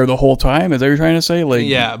been there the whole time. Is that what you're trying to say? Like,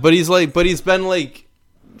 yeah, but he's been like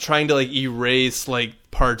trying to like erase like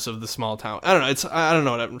parts of the small town. I don't know. I don't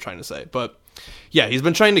know what I'm trying to say, but yeah, he's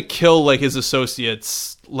been trying to kill like his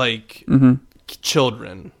associates, like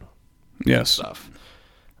children. Yes. Stuff.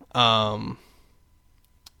 But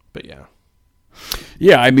yeah.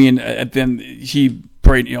 Yeah, I mean, then his name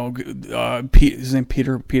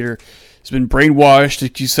Peter has been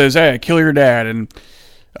brainwashed. He says, "Hey, kill your dad," and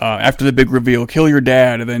after the big reveal, kill your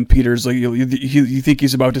dad, and then Peter's like, you think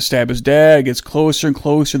he's about to stab his dad, gets closer and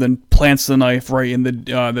closer, then plants the knife right in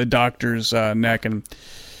the doctor's neck and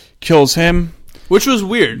kills him. Which was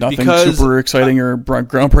weird. Nothing because super exciting or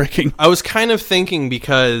groundbreaking. I was kind of thinking,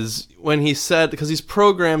 because when he said, because he's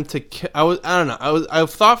programmed to I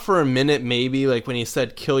thought for a minute maybe like when he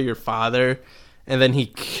said kill your father, and then he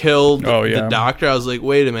killed the doctor, I was like,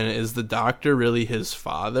 wait a minute, is the doctor really his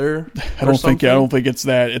father? I don't think it's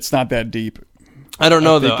that. It's not that deep. I don't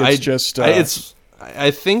know though. It's just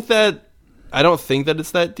I think that I don't think that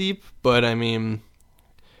it's that deep, but I mean,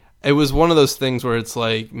 it was one of those things where it's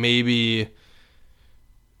like, maybe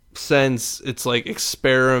since it's like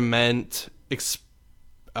experiment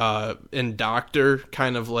and doctor,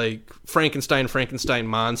 kind of like Frankenstein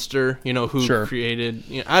monster, who created,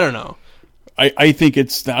 I don't know. I don't think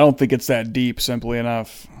it's that deep, simply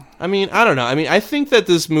enough. I mean, I don't know. I mean, I think that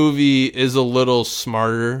this movie is a little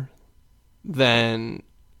smarter than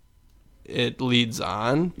it leads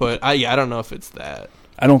on, but I don't know if it's that.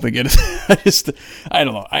 I don't think it is. I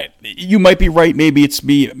don't know. You might be right. Maybe it's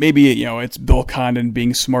me. Maybe it's Bill Condon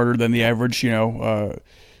being smarter than the average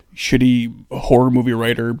shitty horror movie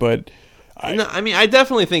writer. But I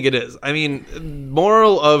definitely think it is. I mean,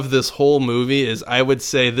 moral of this whole movie is, I would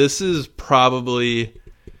say this is probably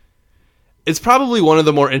one of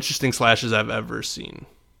the more interesting slashes I've ever seen.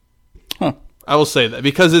 Huh. I will say that,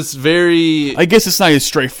 because it's very... I guess it's not as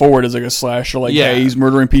straightforward as like a slasher. Like, hey, he's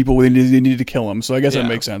murdering people, they need to kill him. So I guess that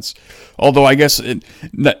makes sense. Although I guess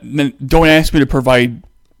don't ask me to provide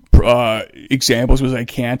examples, because I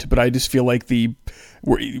can't. But I just feel like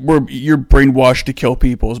where you're brainwashed to kill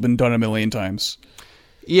people has been done a million times.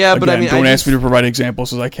 Yeah, but again, don't ask me to provide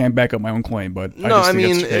examples, because I can't back up my own claim. But it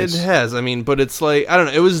has. I mean, but it's like, I don't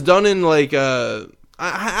know. It was done in like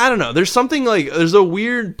I don't know. There's something like, there's a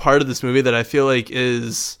weird part of this movie that I feel like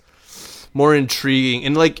is more intriguing,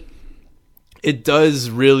 and like it does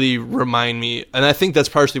really remind me, and I think that's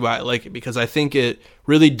partially why I like it, because I think it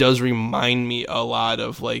really does remind me a lot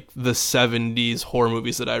of like the 70s horror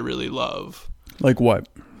movies that I really love. Like what?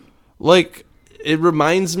 Like it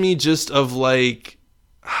reminds me just of like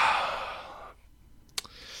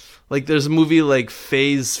there's a movie like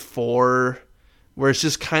Phase 4 where it's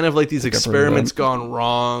just kind of like these experiments gone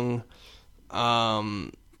wrong.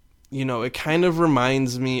 You know, it kind of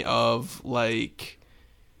reminds me of like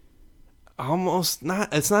almost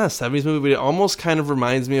not, it's not a 70s movie, but it almost kind of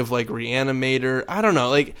reminds me of like Reanimator. I don't know,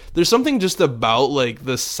 like there's something just about like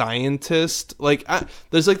the scientist, like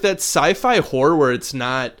there's like that sci-fi horror where it's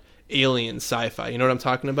not alien sci-fi, you know what I'm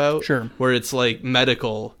talking about? Sure. Where it's like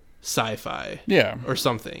medical sci-fi, Yeah. or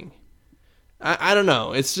something. I don't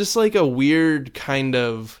know, it's just like a weird kind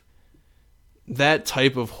of that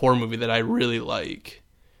type of horror movie that I really like,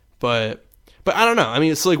 but I don't know. I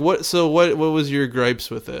mean, it's like what was your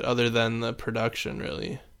gripes with it other than the production,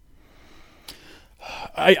 really?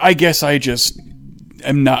 I guess I just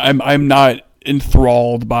am not. I'm not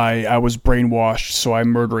enthralled by I was brainwashed, so I'm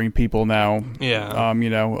murdering people now. Yeah.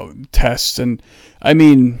 You know, tests, and I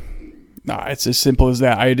mean, nah, it's as simple as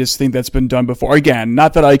that. I just think that's been done before. Again,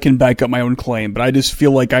 not that I can back up my own claim, but I just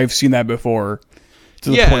feel like I've seen that before.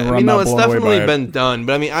 To the point where I'm not it's blown away definitely by been it. done,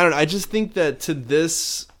 but I mean, I don't know. I just think that to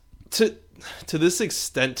this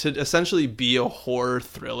extent, to essentially be a horror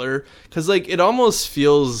thriller, because like it almost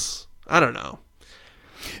feels, I don't know.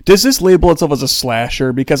 Does this label itself as a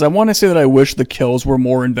slasher? Because I want to say that I wish the kills were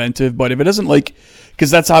more inventive, but if it doesn't, like, because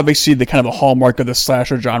that's obviously the kind of the hallmark of the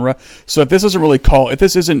slasher genre. So if this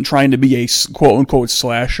isn't trying to be a quote unquote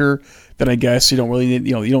slasher, then I guess you don't really need,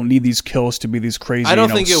 you don't need these kills to be these crazy. I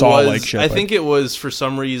don't think it was. Shit, I think it was for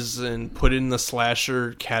some reason put in the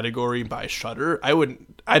slasher category by Shudder.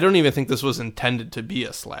 I don't even think this was intended to be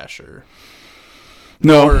a slasher.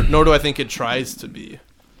 No, Nor do I think it tries to be.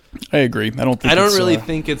 I agree. I don't really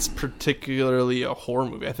think it's particularly a horror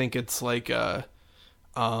movie. I think it's like a,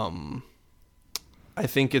 I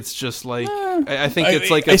think it's just like I think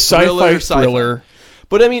it's like a thriller.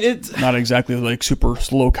 But I mean, it's not exactly like super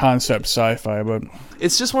low concept sci-fi, but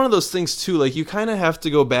it's just one of those things too. Like you kind of have to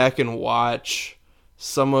go back and watch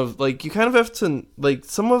some of, like, you kind of have to, like,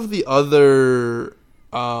 some of the other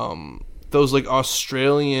those like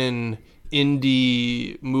Australian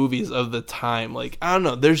indie movies of the time. Like, I don't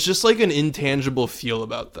know, there's just like an intangible feel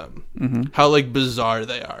about them. Mm-hmm. How like bizarre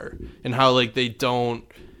they are and how like they don't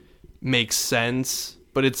make sense.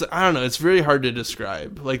 But it's, I don't know, it's very hard to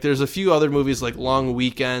describe. Like, there's a few other movies like Long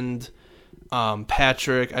Weekend,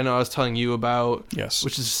 Patrick, I know I was telling you about, yes,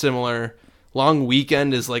 which is similar. Long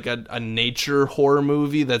Weekend is like a nature horror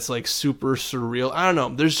movie that's like super surreal. I don't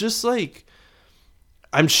know. There's just like,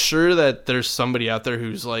 I'm sure that there's somebody out there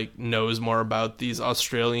who's like knows more about these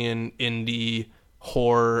Australian indie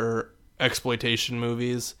horror exploitation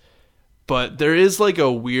movies. But there is like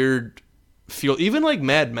a weird feel. Even like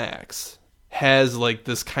Mad Max has like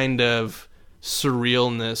this kind of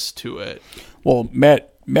surrealness to it. Well, Mad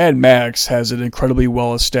Max has an incredibly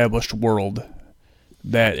well-established world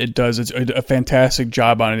that it does a fantastic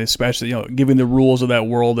job on it, especially giving the rules of that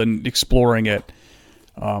world and exploring it.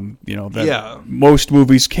 That most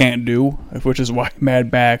movies can't do, which is why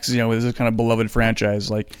Mad Max, is a kind of beloved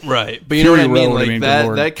franchise. Like, right, but you know what I mean, like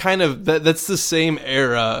Road, that kind of that's the same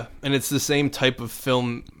era, and it's the same type of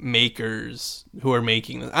filmmakers who are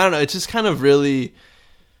making this. I don't know. It's just kind of really,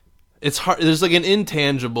 it's hard. There's like an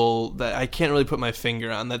intangible that I can't really put my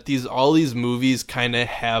finger on. That all these movies kind of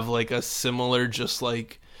have like a similar, just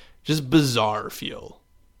bizarre feel,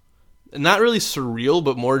 and not really surreal,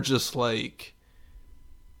 but more just like,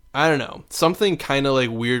 I don't know, something kind of like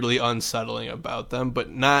weirdly unsettling about them, but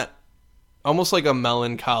not, almost like a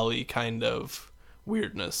melancholy kind of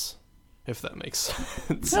weirdness, if that makes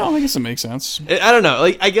sense. No, I guess it makes sense. I don't know,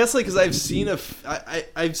 like, I guess like because I've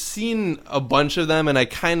seen a bunch of them, and I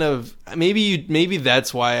kind of maybe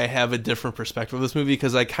that's why I have a different perspective of this movie,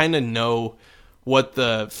 because I kind of know what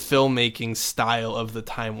the filmmaking style of the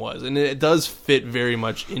time was, and it does fit very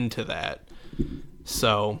much into that.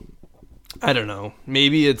 So I don't know.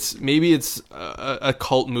 Maybe it's a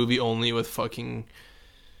cult movie only with fucking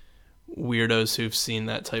weirdos who've seen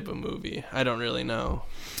that type of movie. I don't really know.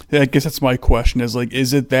 Yeah, I guess that's my question. Is like,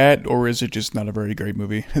 is it that, or is it just not a very great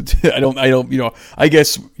movie? I don't. I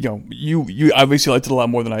guess you obviously liked it a lot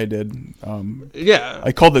more than I did. Yeah,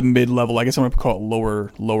 I called it mid-level. I guess I'm gonna call it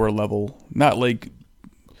lower level. Not like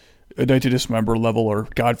A Night to Dismember level, or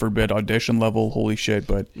God forbid Audition level. Holy shit!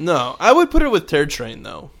 But no, I would put it with Terror Train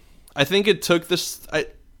though. I think it took this.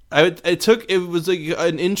 It was like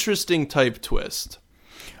an interesting type twist.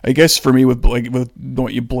 I guess for me with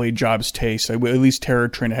Blade Jobs' taste, at least Terror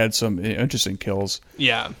Train had some interesting kills.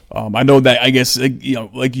 Yeah. I know that, I guess,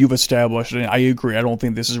 like you've established, and I agree, I don't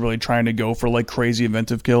think this is really trying to go for like crazy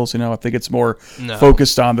inventive kills. I think it's more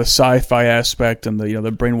focused on the sci-fi aspect and the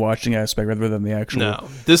the brainwashing aspect rather than the actual. No,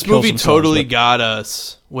 this movie totally got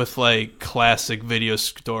us with like classic video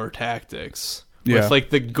store tactics. Yeah. With like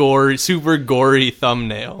the super gory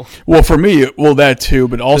thumbnail. Well, for me, that too,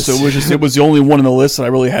 but also it was the only one on the list that I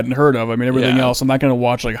really hadn't heard of. I mean, everything else, I'm not going to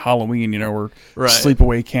watch like Halloween, or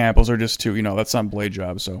Sleepaway Camp. Those are just too, that's not Blade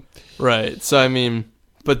Job. So right. So I mean,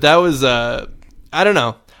 but that was I don't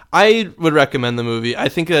know. I would recommend the movie. I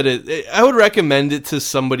think that I would recommend it to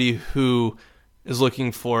somebody who is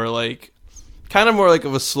looking for like kind of more like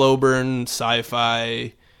of a slow burn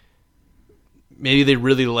sci-fi. Maybe they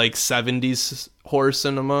really like 70s horror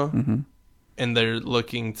cinema, and they're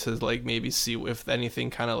looking to like maybe see if anything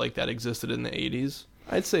kind of like that existed in the 80s.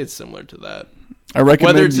 I'd say it's similar to that. I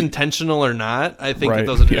recommend whether it's intentional or not. I think it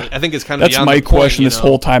doesn't. Really, I think it's kind of that's beyond my the point, question this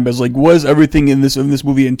whole time is like, was everything in this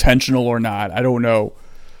movie intentional or not? I don't know.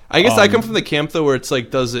 I guess I come from the camp though, where it's like,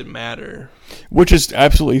 does it matter? Which is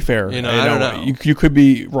absolutely fair. I don't know. You could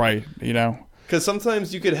be right. Because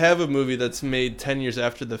sometimes you could have a movie that's made 10 years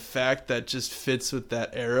after the fact that just fits with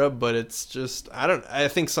that era, but it's just, I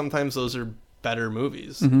think sometimes those are better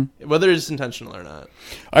movies, whether it's intentional or not.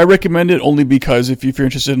 I recommend it only because if you're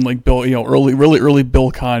interested in like Bill, really early Bill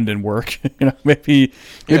Condon work, maybe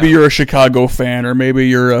you're a Chicago fan, or maybe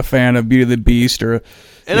you're a fan of Beauty and the Beast, or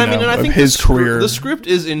I think his career. The script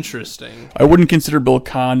is interesting. I wouldn't consider Bill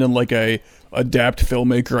Condon like a adapt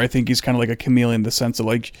filmmaker. I think he's kind of like a chameleon in the sense of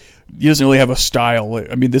like he doesn't really have a style.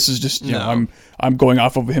 I mean, this is just I'm going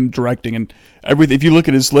off of him directing and everything. If you look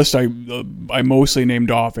at his list, I mostly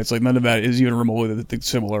named off. It's like none of that is even remotely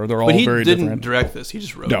similar. They're all very different. But he didn't direct this. He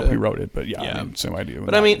just wrote it. No, he wrote it. But I mean, same idea.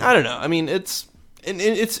 But I mean, I don't know. I mean, it's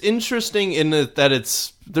interesting in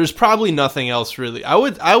that there's probably nothing else really. I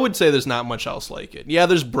would say there's not much else like it. Yeah,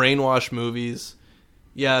 there's brainwash movies.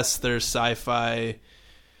 Yes, there's sci-fi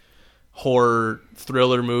horror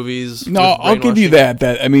thriller movies. No, I'll give you that.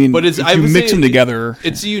 I mean, but if you mix them together,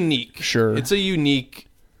 it's unique. Sure, it's a unique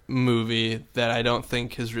movie that I don't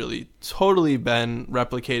think has really totally been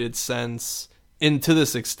replicated since, and to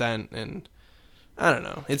this extent. And I don't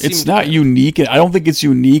know. It's not unique. I don't think it's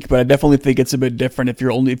unique, but I definitely think it's a bit different if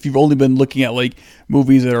you've only been looking at like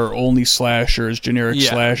movies that are only slashers, generic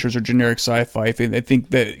slashers, or generic sci-fi. I think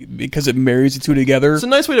that because it marries the two together, it's a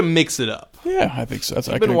nice way to mix it up. Yeah, I think so.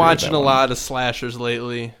 I've been watching a lot of slashers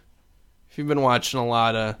lately. If you've been watching a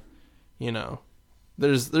lot of,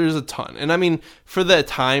 there's a ton. And I mean, for the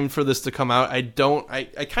time for this to come out, I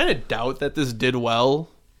kind of doubt that this did well.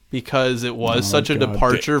 Because it was such a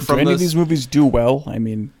departure from any of these movies do well? I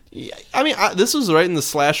mean, this was right in the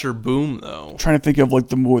slasher boom, though. I'm trying to think of like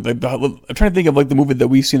the movie. I'm trying to think of like the movie that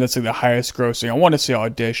we've seen that's like the highest grossing. I want to say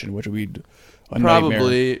Audition, which would be a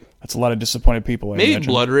nightmare. That's a lot of disappointed people. Maybe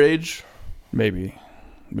Blood Rage. Maybe.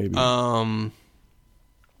 Maybe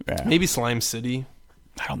Slime City.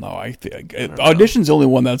 I don't know. I think Audition's the only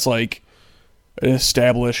one that's like an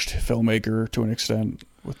established filmmaker to an extent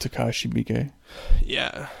with Takashi Miike.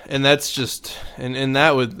 Yeah, and that's just and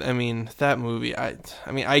that would that movie.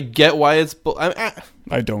 I get why it's.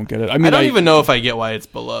 I don't get it. I mean, I don't even know if I get why it's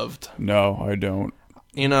beloved. No, I don't.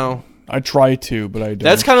 I try to, but I don't.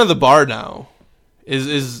 That's kind of the bar now.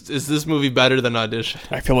 Is this movie better than Audition?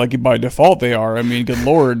 I feel like by default they are. I mean, good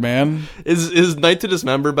lord, man. Is Night to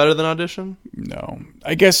Dismember better than Audition? No,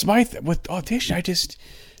 I guess with Audition,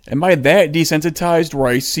 am I that desensitized where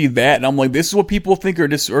I see that and I'm like, this is what people think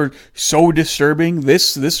are so disturbing?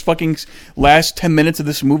 This fucking last 10 minutes of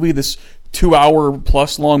this movie, this 2-hour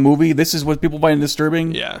plus long movie, this is what people find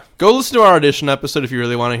disturbing? Yeah. Go listen to our Audition episode if you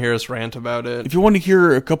really want to hear us rant about it. If you want to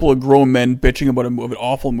hear a couple of grown men bitching about an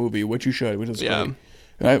awful movie, which you should, which is great.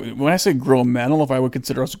 When I say grown men, I don't know if I would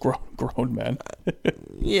consider us grown men.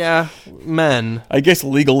 Yeah, men. I guess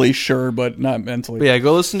legally, sure, but not mentally. But yeah,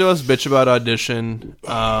 go listen to us bitch about Audition.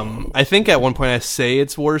 I think at one point I say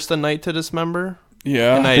it's worse than Night to Dismember.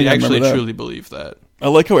 Yeah, and I actually truly believe that. I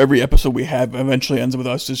like how every episode we have eventually ends with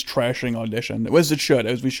us just trashing Audition,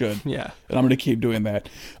 as we should. Yeah. And I'm going to keep doing that.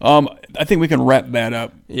 I think we can wrap that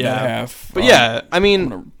up. Yeah. That half. But yeah, I mean, I'm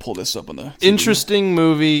going to pull this up on the TV. Interesting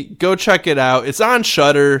movie. Go check it out. It's on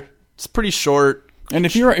Shudder. It's pretty short, And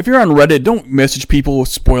if you're on Reddit, don't message people with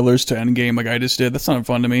spoilers to Endgame like I just did. That's not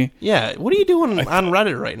fun to me. Yeah, what are you doing on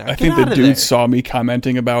Reddit right now? I think the dude saw me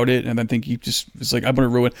commenting about it, and I think he just was like, I'm going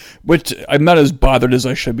to ruin. Which I'm not as bothered as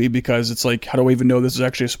I should be, because it's like, how do I even know this is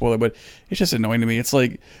actually a spoiler? But it's just annoying to me. It's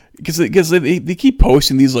like, because they keep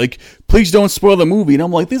posting these like, please don't spoil the movie, and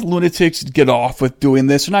I'm like, these lunatics get off with doing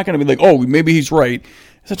this. They're not going to be like, oh, maybe he's right.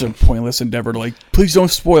 It's such a pointless endeavor to like, please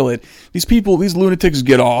don't spoil it. These lunatics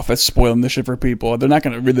get off at spoiling this shit for people. They're not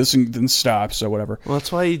going to read this and then stop, so whatever. Well,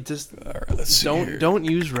 that's why you just don't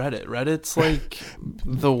use Reddit. Reddit's like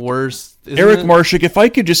the worst. Eric Marshak, if I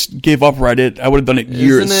could just give up Reddit, I would have done it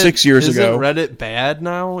 6 years ago. Isn't Reddit bad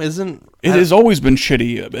now? It has always been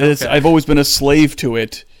shitty. Okay. I've always been a slave to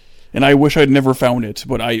it, and I wish I'd never found it,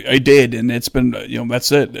 but I did, and it's been,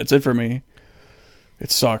 that's it. That's it for me. It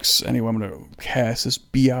sucks. Anyway, I'm gonna cast this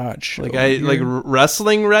biatch.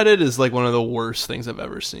 Wrestling Reddit is like one of the worst things I've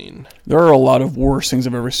ever seen. There are a lot of worse things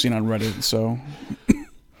I've ever seen on Reddit. So,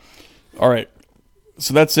 all right.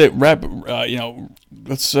 So that's it.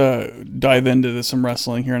 Let's dive into some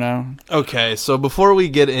wrestling here now. Okay. So before we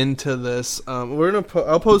get into this,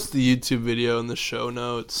 I'll post the YouTube video in the show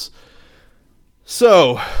notes.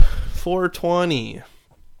 So, 420.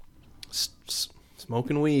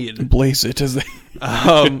 Smoking weed. Blaze it as they.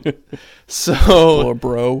 So,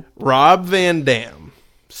 bro. Rob Van Dam,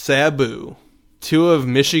 Sabu, two of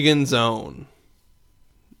Michigan's own.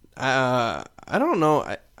 I don't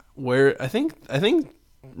know where. I think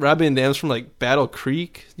Rob Van Dam's from like Battle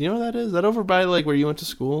Creek. You know where that is? Is that over by like where you went to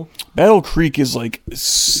school? Battle Creek is like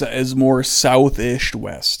is more south-ish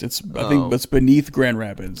west. I think that's beneath Grand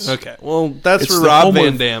Rapids. Okay, well that's where Rob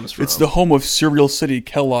Van Dam's from. It's the home of Cereal City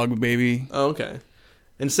Kellogg, baby. Oh, okay.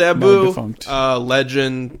 And Sabu,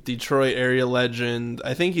 legend, Detroit area legend.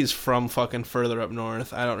 I think he's from fucking further up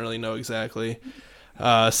north. I don't really know exactly.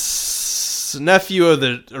 Nephew of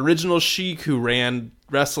the original Sheik who ran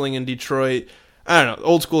wrestling in Detroit. I don't know,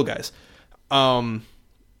 old school guys.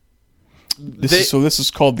 This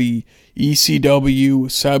is called the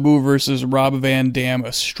ECW Sabu versus Rob Van Dam,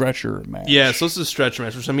 a stretcher match. Yeah, so this is a stretcher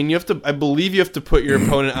match. I mean, I believe you have to put your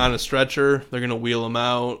opponent on a stretcher. They're gonna wheel him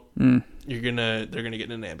out. They're gonna get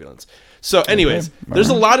in an ambulance. So, anyways, there's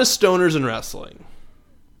a lot of stoners in wrestling.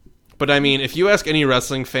 But I mean, if you ask any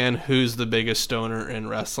wrestling fan who's the biggest stoner in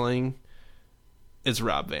wrestling, it's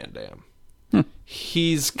Rob Van Dam.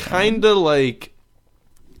 He's kind of like,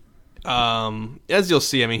 as you'll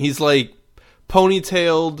see, I mean, he's like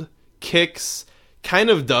ponytailed, kicks, kind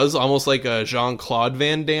of does almost like a Jean-Claude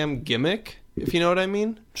Van Damme gimmick, if you know what I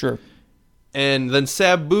mean. Sure. And then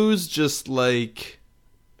Sabu's just like,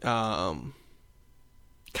 kind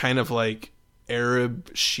of like Arab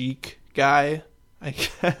chic guy, I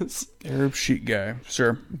guess. Arab chic guy,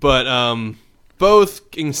 sure. But both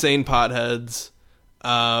insane potheads.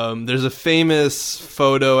 There's a famous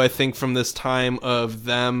photo, I think, from this time of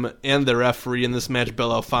them and the referee in this match,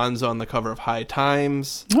 Bill Alfonso, on the cover of High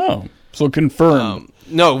Times. Oh, so confirmed.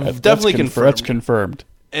 Definitely confirmed. That's confirmed.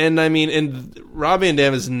 And I mean, and Rob Van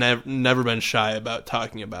Dam has never been shy about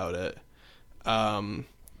talking about it.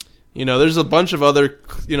 There's a bunch of other,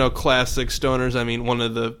 classic stoners. I mean, one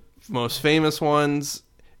of the most famous ones,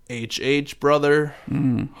 H.H. brother,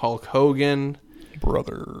 Hulk Hogan.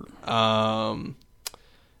 Brother.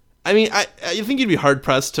 I mean, I think you'd be hard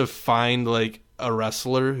pressed to find like a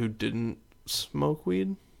wrestler who didn't smoke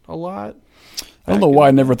weed a lot. I don't know why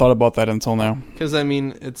I never thought about that until now. Because I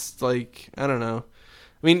mean, it's like, I don't know.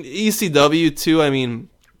 I mean, ECW too. I mean,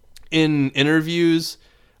 in interviews,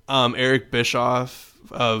 Eric Bischoff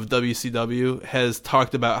of WCW has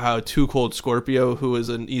talked about how Too Cold Scorpio, who is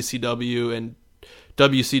an ECW and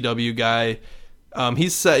WCW guy,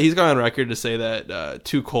 he's gone on record to say that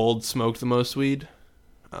Too Cold smoked the most weed.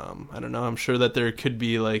 I don't know. I'm sure that there could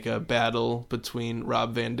be like a battle between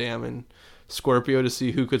Rob Van Dam and Scorpio to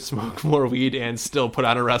see who could smoke more weed and still put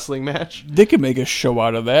on a wrestling match. They could make a show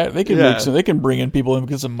out of that. They can they can bring in people and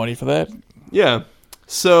get some money for that. Yeah.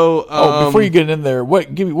 So, before you get in there,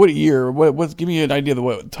 give me an idea of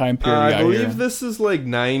what time period you got I believe here. this is like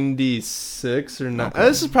 96 or not. Okay.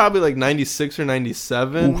 This is probably like 96 or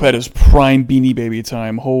 97. Ooh, that is prime Beanie Baby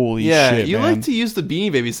time. Holy shit, you man. like to use the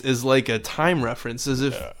Beanie Babies as like a time reference, as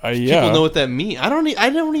if yeah. people know what that means. I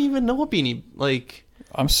don't even know what Beanie, like...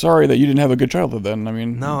 I'm sorry that you didn't have a good childhood then. I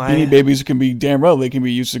mean, Beanie Babies can be damn well. They can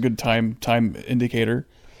be used as a good time indicator.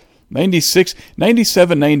 96,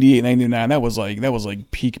 97, 98, 99. That was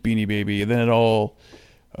like peak Beanie Baby, and then it all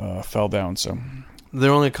fell down. So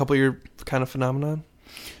they're only a couple year kind of phenomenon.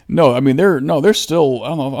 No, I mean they're still.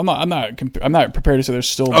 I don't know. I'm not prepared to say they're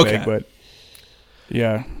still big, but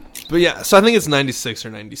yeah. But yeah, so I think it's 96 or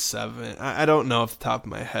 97. I don't know off the top of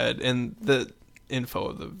my head, and the info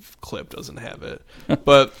of the clip doesn't have it.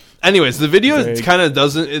 But anyways, the video Vague. kind of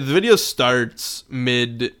doesn't. The video starts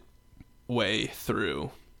midway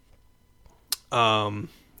through.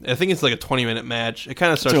 I think it's like a 20-minute match. It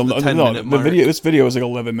kind of starts with the 10-minute mark. This video is like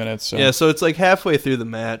 11 minutes. So. Yeah, so it's like halfway through the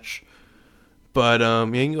match. But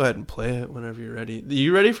you can go ahead and play it whenever you're ready. Are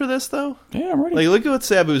you ready for this, though? Yeah, I'm ready. Like, look at what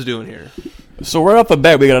Sabu's doing here. So right off the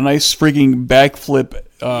bat, we got a nice freaking backflip.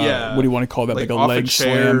 Yeah. What do you want to call that? Like Like, a off a leg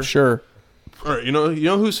chair. slam? Sure. All right, you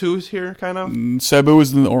know who's here, kind of? Sabu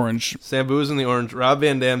is in the orange. Sabu's in the orange. Rob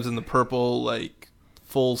Van Dam's in the purple, like,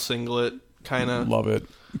 full singlet, kind of. Love it.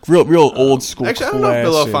 Real old school. Actually, I don't know if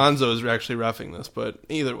Bill classic. Alfonso is actually reffing this, but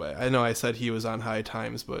either way, I know I said he was on High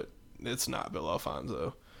Times, but it's not Bill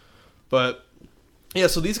Alfonso. But yeah,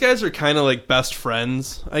 so these guys are kind of like best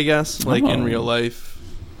friends, I guess, like in Oh. real life.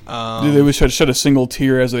 Dude, they would shed a single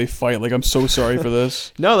tear as they fight. Like, I'm so sorry for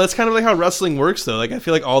this. No, that's kind of like how wrestling works, though. Like, I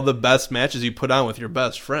feel like all the best matches you put on with your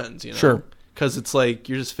best friends, you know? Sure. Because it's like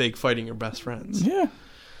you're just fake fighting your best friends. Yeah.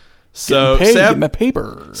 So Getting paid, getting that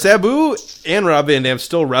paper. Sabu and Rob Van Dam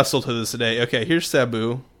still wrestle to this day. Okay, here's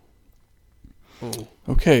Sabu. Ooh.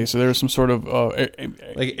 Okay, so there's some sort of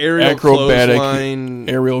Like aerial acrobatic clothesline.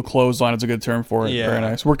 aerial clothesline is a good term for it. Yeah. Very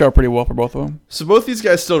nice. Worked out pretty well for both of them. So both these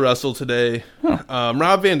guys still wrestle today.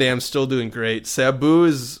 Rob Van Dam's still doing great.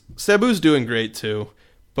 Sabu's doing great too,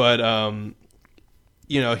 but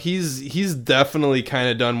you know, he's definitely kind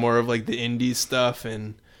of done more of like the indie stuff,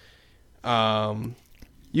 and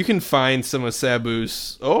you can find some of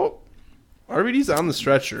Sabu's. Oh, RVD's on the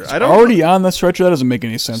stretcher. I don't Already on the stretcher? That doesn't make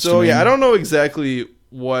any sense to So me. yeah, I don't know exactly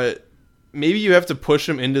what. Maybe you have to push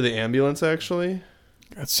him into the ambulance. Actually,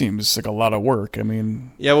 That seems like a lot of work. I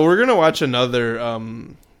mean, yeah. Well, we're gonna watch another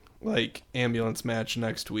like ambulance match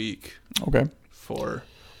next week okay. for.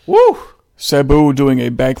 Woo! Sabu doing a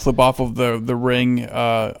backflip off of the ring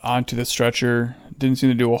onto the stretcher. Didn't seem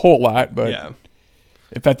to do a whole lot, but Yeah.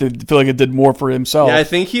 in fact, I feel like it did more for himself. Yeah, I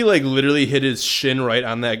think he like literally hit his shin right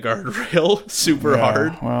on that guardrail super Yeah,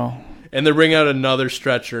 hard. Well, And they're bringing out another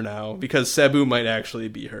stretcher now because Sabu might actually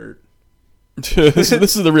be hurt. this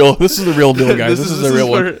is the real deal, guys. This is the real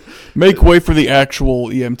one. where- Make way for the actual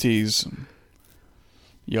EMTs.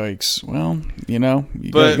 Yikes. Well, you know,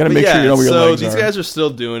 you gotta make sure you know where your so legs these are. guys are still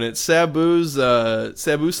doing it. Sabu's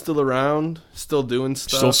still around, still doing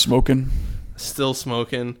stuff, Still smoking. still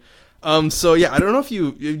smoking. So yeah, I don't know if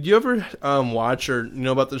you ever watch or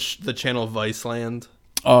know about the channel Viceland.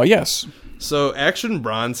 Yes. So Action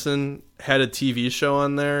Bronson had a TV show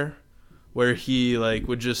on there where he like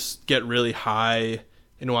would just get really high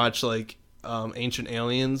and watch like Ancient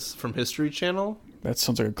Aliens from History Channel. That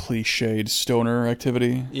sounds like a cliched stoner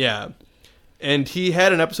activity. Yeah. And he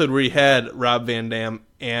had an episode where he had Rob Van Dam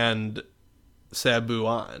and Sabu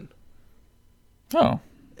on, Oh.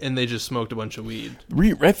 and they just smoked a bunch of weed.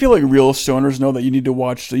 I feel like real stoners know that you need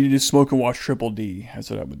to smoke and watch Triple D.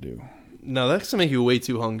 That's what I would do. No, that's gonna make you way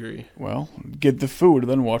too hungry. Well, get the food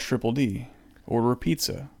and then watch Triple D. Order a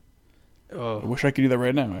pizza. I Oh. wish I could do that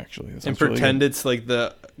right now, actually. That And sounds really pretend it's like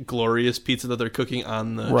the glorious pizza that they're cooking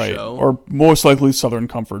on the good. Right. show. Or most likely Southern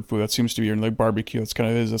comfort food. That seems to be like barbecue. That's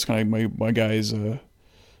kind of my guy's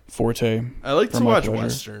forte. I like for to my watch pleasure.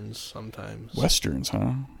 westerns sometimes. Westerns,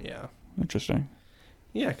 huh? Yeah. Interesting.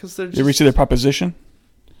 Yeah, because they're just... You ever see The Proposition?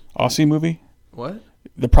 Aussie movie? What?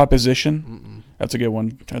 The Proposition? That's a good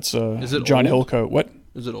one. That's Is it John old? Hillcoat. What?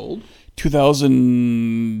 Is it old?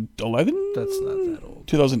 2011? That's not that old.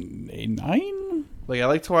 2009? Like, I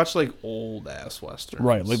like to watch, like, old-ass westerns.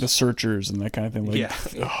 Right, like The Searchers and that kind of thing. Like Yeah.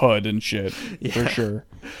 HUD and shit, for sure.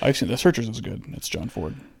 I've seen The Searchers is good. It's John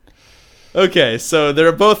Ford. Okay, so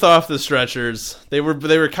they're both off the stretchers. They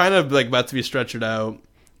were kind of, like, about to be stretchered out.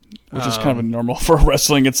 Which is kind of normal for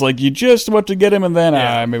wrestling. It's like, you just about to get him and then,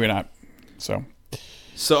 Yeah. maybe not. So,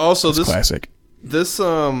 So, also, it's classic. this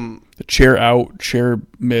The chair out, chair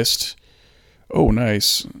missed. Oh,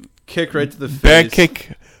 nice. kick right to the face. Back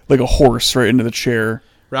kick like a horse right into the chair.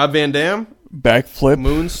 Rob Van Dam, Back flip.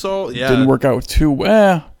 moonsault. Yeah. Didn't work out too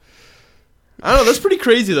well. I don't know. That's pretty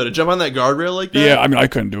crazy, though, to jump on that guardrail like that. Yeah, I mean, I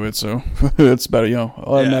couldn't do it, so it's better,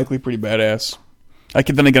 automatically pretty badass.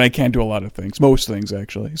 Then again, I can't do a lot of things. Most things,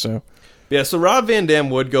 actually, so. Yeah, so Rob Van Dam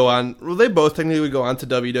would go on. Well, they both technically would go on to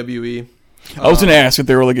WWE. I was going to ask if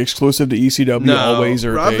they were, like, exclusive to ECW No, always,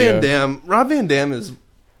 or Rob if they, Van Dam is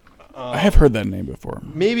I have heard that name before.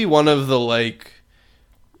 maybe one of the, like,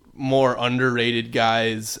 more underrated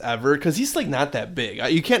guys ever, because he's, like, not that big.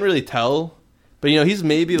 You can't really tell, but, he's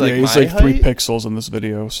maybe, like, yeah, he's my like 3 height, pixels in this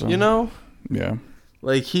video, so. you know? Yeah.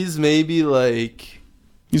 Like, he's maybe, like,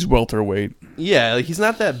 He's welterweight. Yeah, like he's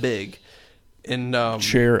not that big. And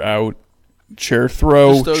Chair out, chair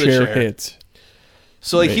throw, Just throw the chair chair. hit.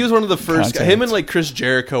 so like he was one of the first. Contact. Him and like Chris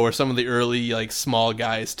Jericho were some of the early like small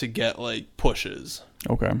guys to get like pushes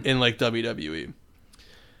Okay. in like WWE.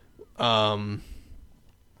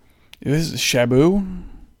 Is this Shabu?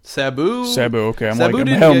 Sabu. Okay. I'm Sabu like,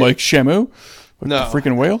 didn't I'm get- like Shamu? Like No. the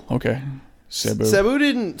freaking whale? Okay. Sabu.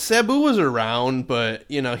 Sabu was around, but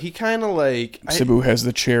you know he kind of like. Sabu has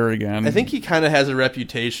the chair again. I think he kind of has a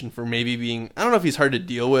reputation for maybe being. I don't know if he's hard to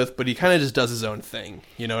deal with, but he kind of just does his own thing.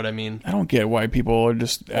 You know what I mean? I don't get why people are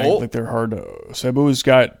just act Oh. like they're hard to. Sabu's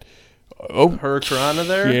got. Oh, Hurricanrana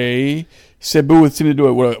there. okay. Sabu would seem to do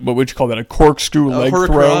it. What would you call that? A corkscrew leg throw?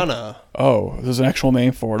 Hurricanrana. Oh, there's an actual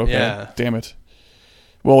name for it. Okay, Yeah. damn it.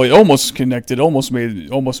 Well, it almost connected, almost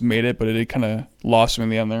made it, but it kind of lost him in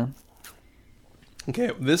the end there.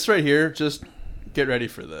 Okay, this right here. Just get ready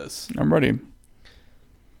for this. I'm ready.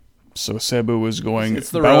 So Sabu was going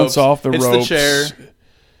It's the bounce ropes. off the It's ropes, the chair.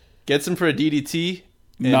 Gets him for a DDT.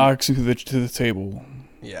 and- knocks him to the table.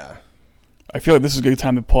 Yeah, I feel like this is a good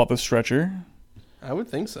time to pull out the stretcher I would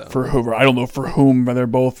think so. for whoever. I don't know for whom, but they're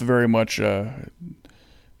both very much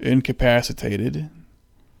incapacitated.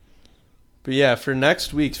 But yeah, for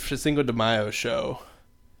next week's Cinco de Mayo show,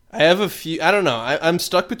 I have a few. I don't know. I'm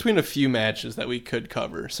stuck between a few matches that we could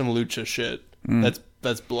cover. Some lucha shit.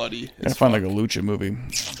 That's bloody. Gotta find like a lucha movie.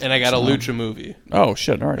 And I got a lucha movie. Oh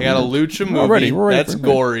shit! All right, I got a lucha movie. We're ready. That's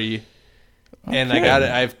gory. And I Okay. got it.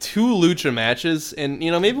 I have 2 lucha matches, and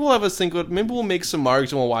you know maybe we'll have a single. Maybe we'll make some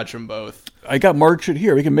margs and we'll watch them both. I got marg shit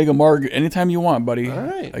here. We can make a marg anytime you want, buddy. All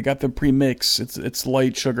right. I got the pre-mix. It's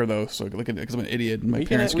light sugar though, so look at it because I'm an idiot. And my We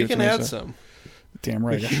can parents we give it can to me, add so- some. Damn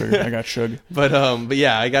right, I got sugar. I got sugar. But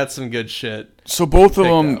yeah, I got some good shit. So both of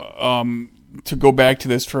Picked them, to go back to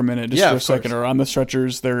this for a minute, just Yeah, for a of second, course. are on the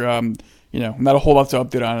stretchers. They're not a whole lot to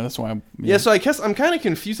update on it. That's why I'm Yeah, so I guess I'm kind of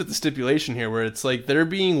confused at the stipulation here, where it's like they're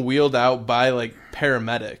being wheeled out by like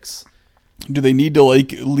paramedics. Do they need to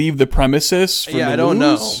like leave the premises? For Yeah, the I don't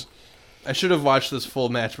lose? know. I should have watched this full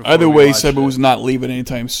match before. Either we way, watched Sabu it. was not leaving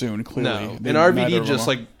anytime soon. Clearly, No, and Neither of RVD them just are.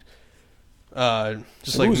 like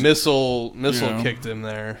Sabu's- missile Yeah. kicked him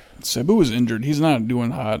there. Sabu was injured. He's not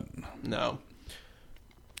doing hot. No,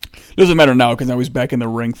 Doesn't matter now because now he's back in the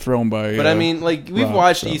ring, thrown by. but I mean, like we've Rock,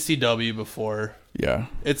 watched so. ECW before. Yeah,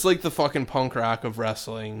 It's like the fucking punk rock of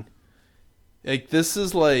wrestling. Like this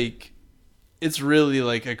is like, it's really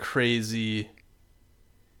like a crazy.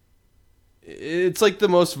 It's like the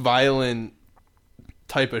most violent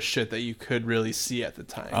type of shit that you could really see at the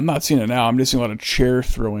time. I'm not seeing it now. I'm just seeing a lot of chair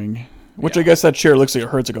throwing, which Yeah. I guess that chair looks like it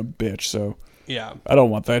hurts like a bitch. So Yeah, I don't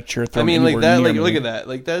want that chair I thrown. mean like anywhere that. near Like me. look at that.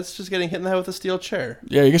 Like that's just getting hit in the head with a steel chair.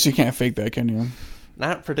 Yeah, I guess you can't fake that, can you?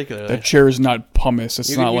 Not particularly. That chair is not pumice. It's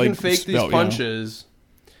you not can, you like can fake these spelt, punches.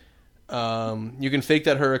 You can fake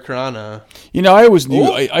that Hurricanrana. You know, I always knew.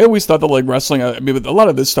 Oh. I always thought that like wrestling. I mean, but a lot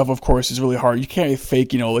of this stuff, of course, is really hard. You can't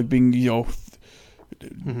fake. Like being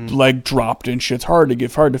leg dropped and shit. It's hard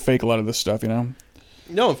to fake a lot of this stuff.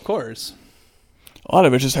 No, of course. A lot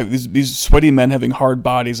of it's just have these sweaty men having hard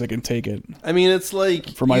bodies that can take it. I mean, it's like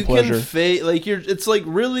For my you pleasure. Can fake like it's like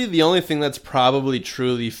really the only thing that's probably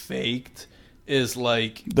truly faked is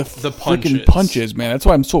like The punches. freaking punches, man. That's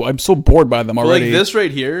why I'm so bored by them But, already. like this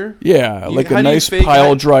right here. Yeah, like how a do you nice fake- pile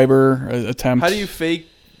how- driver attempt. How do you fake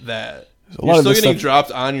that? A lot You're of still this getting stuff-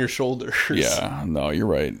 dropped on your shoulders. Yeah, no, you're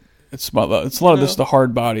right. It's a lot of this the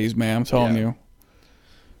hard bodies, man. I'm telling Yeah. you.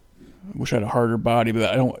 I wish I had a harder body, but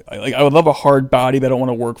I don't. I would love a hard body, but I don't want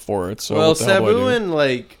to work for it. So Well, what the hell do I Sabu do? and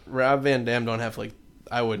like Rob Van Dam don't have like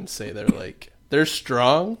I wouldn't say they're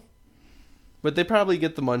strong, but they probably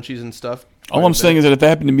get the munchies and stuff. All I'm saying is that if that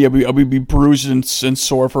happened to me, I would be bruised and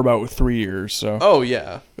sore for about 3 years. So Oh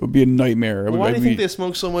yeah. it would be a nightmare. Well, why do you think they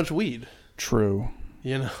smoke so much weed? True.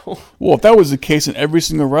 You know. Well, if that was the case, then every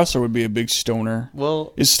single wrestler would be a big stoner.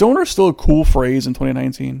 Well, Is stoner still a cool phrase in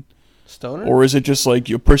 2019? stoner. Or is it just like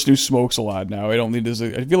a person who smokes a lot now? I don't need this.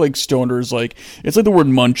 I feel like stoner is like, it's like the word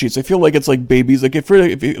munchies. I feel like it's like babies. Like if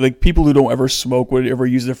like people who don't ever smoke would ever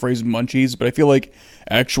use the phrase munchies, but I feel like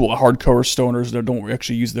actual hardcore stoners that don't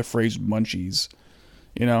actually use the phrase munchies.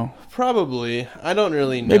 Probably. I don't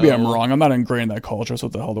really know. Maybe I'm wrong. I'm not ingrained in that culture, so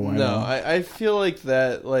what the hell do I No, know? I feel like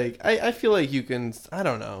that. Like I feel like you can. I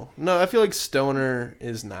don't know. No, I feel like stoner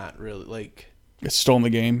is not really like. It's still in the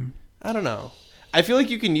game. I don't know. I feel like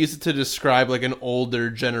you can use it to describe like an older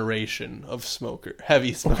generation of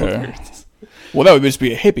heavy smokers. Well, that would just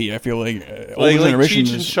be a hippie. I feel like older Like generation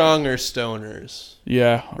Cheech and is- Chong are stoners.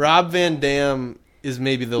 Yeah. Rob Van Dam is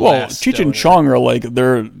maybe the Well, last. Cheech and stoner. Chong are like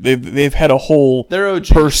they've had a whole They're OGs.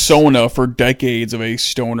 persona for decades of a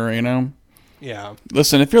stoner. Yeah.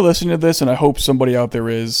 Listen, if you're listening to this, and I hope somebody out there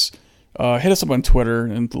is, hit us up on Twitter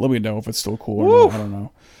and let me know if it's still cool or not. I don't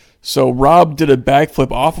know. So Rob did a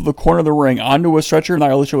backflip off of the corner of the ring onto a stretcher. Not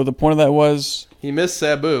really sure what the point of that was. He missed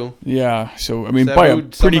Sabu. Yeah, so I mean, Sabu by a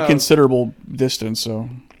pretty somehow- considerable distance. So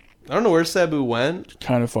I don't know where Sabu went,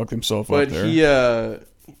 kind of fucked himself but up there.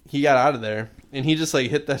 he got out of there, and he just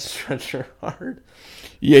like hit that stretcher hard.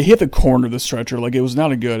 Yeah, he hit the corner of the stretcher. Like, it was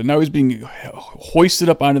not a good. And now he's being hoisted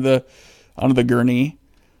up onto the gurney.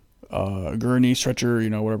 Gurney, stretcher,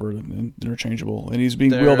 whatever, interchangeable. And he's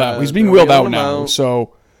being wheeled out. He's being they're wheeled out wheeling him now. out.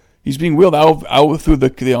 So he's being wheeled out through the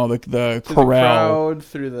Through corral. the crowd,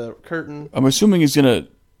 through the curtain. I'm assuming he's gonna.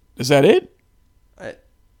 Is that it?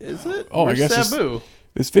 Is it? Oh, Where's I guess Sabu?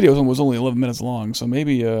 this video was only 11 minutes long. So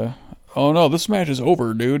maybe. Oh no, this match is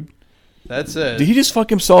over, dude. That's it. Did he just fuck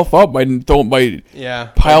himself up by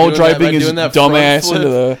Yeah. pile By doing driving his doing that dumb front ass flip into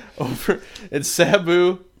the? over? And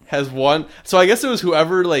Sabu has won. So I guess it was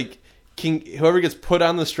whoever gets put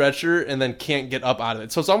on the stretcher and then can't get up out of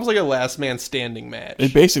it. So it's almost like a last man standing match.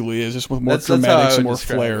 It basically is, just with more That's how I dramatics and would more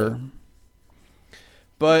describe flair. it.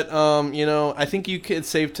 But I think it's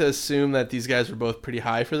safe to assume that these guys were both pretty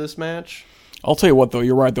high for this match. I'll tell you what, though,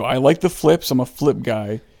 you're right, though. I like the flips. I'm a flip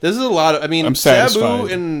guy. This is a lot of. I mean, I'm Sabu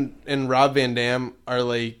satisfied. and Rob Van Dam are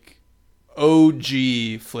like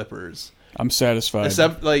OG flippers. I'm satisfied.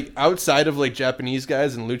 Except like outside of like Japanese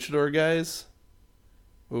guys and luchador guys.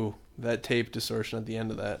 Ooh, that tape distortion at the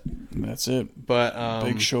end of that. That's it. But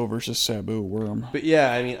Big Show versus Sabu Worm. But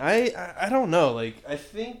yeah, I mean, I don't know. Like, I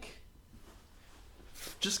think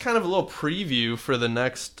just kind of a little preview for the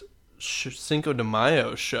next Cinco de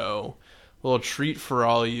Mayo show. A little treat for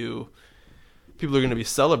all you people who are going to be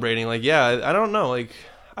celebrating. Like, yeah, I don't know. Like,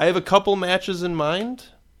 I have a couple matches in mind.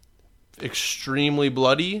 Extremely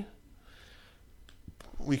bloody.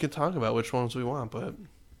 We could talk about which ones we want, but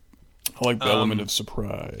I like the element of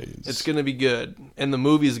surprise. it's going to be good. And the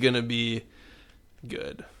movie's going to be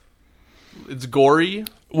good. It's gory.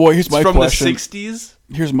 Well, here's It's my from question. the 60s.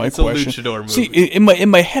 Here's my It's a question. luchador movie. See, in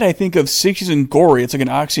my head, I think of 60s and gory. It's like an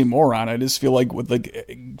oxymoron. I just feel like with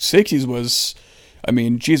 60s was, I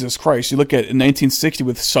mean, Jesus Christ. You look at in 1960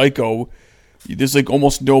 with Psycho, there's like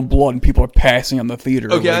almost no blood and people are passing on the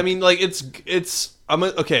theater. Okay, like, I mean, like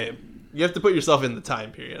okay. You have to put yourself in the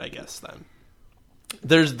time period, I guess. Then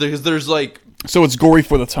there's like so it's gory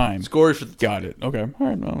for the time. gory for the time. Got it. Okay. All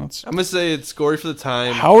right. Well, that's. I'm gonna say it's gory for the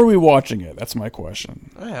time. How are we watching it? That's my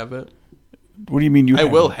question. I have it. What do you mean you? I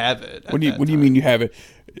have will it? have it. What do you mean you have it?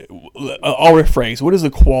 I'll rephrase. What is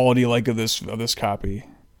the quality like of this copy?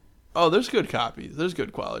 Oh, there's good copies. There's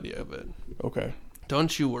good quality of it. Okay.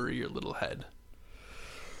 Don't you worry your little head.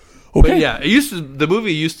 Okay. But yeah, the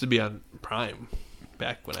movie used to be on Prime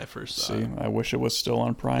back when I first saw See, it. I wish it was still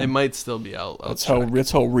on Prime. It might still be out. That's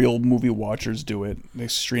how real movie watchers do it. They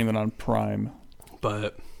stream it on Prime.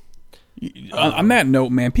 But On that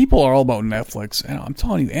note, man, people are all about Netflix, and I'm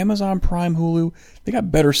telling you, Amazon Prime, Hulu, they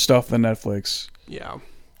got better stuff than Netflix. yeah, I'm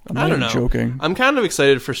I not don't even know. joking. I'm kind of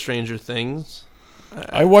excited for Stranger Things.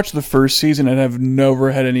 I watched the first season and have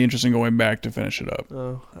never had any interest in going back to finish it up.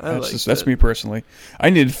 Oh, That's me personally. I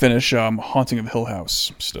need to finish Haunting of Hill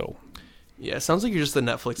House still. Yeah, it sounds like you're just a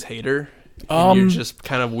Netflix hater. And you're just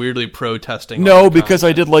kind of weirdly protesting. all No, the because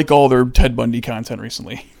I content. did like all their Ted Bundy content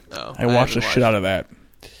recently. Oh, I watched the haven't shit out of that.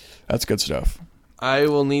 That's good stuff. I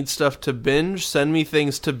will need stuff to binge. Send me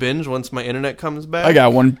things to binge once my internet comes back. I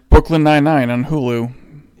got one, Brooklyn Nine-Nine on Hulu.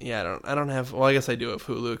 Yeah, I don't have. Well, I guess I do have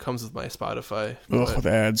Hulu. It comes with my Spotify. Ugh,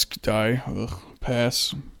 the ads die. Ugh,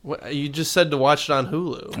 pass. What, you just said to watch it on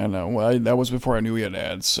Hulu. I know. Well, that was before I knew we had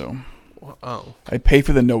ads, so Oh, I pay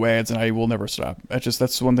for the no ads, and I will never stop.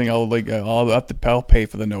 That's one thing I'll like. I'll pay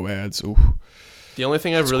for the no ads. Ooh. the only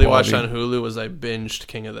thing I've really watched quality. on Hulu was I binged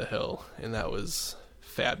King of the Hill, and that was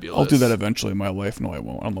fabulous. I'll do that eventually in my life. No, I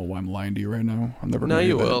won't. I don't know why I'm lying to you right now. I'm never. No, gonna do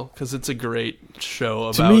you that. will, because it's a great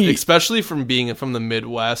show To about, me- especially from being from the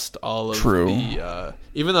Midwest. All of True. the,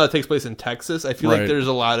 even though it takes place in Texas, I feel Right. like there's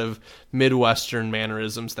a lot of Midwestern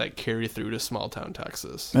mannerisms that carry through to small town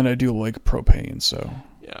Texas. And I do like propane, so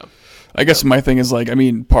Yeah, I guess my thing is like, I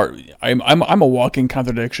mean, I'm a walking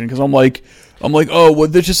contradiction because I'm like, oh, well,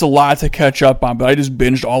 there's just a lot to catch up on, but I just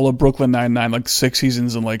binged all of Brooklyn Nine-Nine, like 6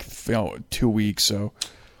 seasons in 2 weeks. So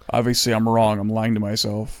obviously I'm wrong. I'm lying to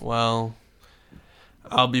myself. well,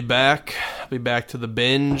 I'll be back. I'll be back to the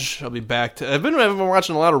binge. I've been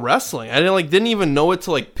watching a lot of wrestling. I didn't even know what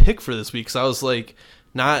to pick for this week because I was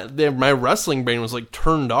not there. My wrestling brain was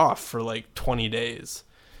turned off for 20 days.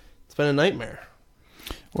 It's been a nightmare.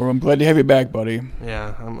 Well, I'm glad to have you back, buddy.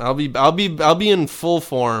 Yeah, I'll be in full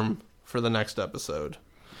form for the next episode.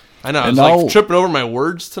 I know I And was I'll- tripping over my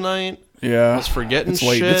words tonight. Yeah, I was forgetting it's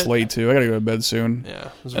late. shit. It's late too. I gotta go to bed soon. Yeah,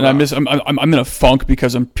 it was And rough. I'm in a funk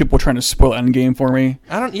because people trying to spoil Endgame for me.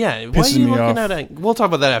 I don't. Yeah, why are Pisses you me looking off. at? We'll talk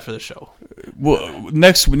about that after the show. Well,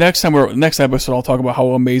 next episode, I'll talk about how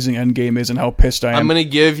amazing Endgame is and how pissed I am. I'm gonna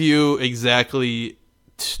give you exactly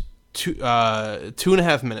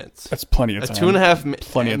 2.5 minutes. That's plenty of A time.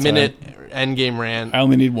 2.5 of minute Endgame rant. I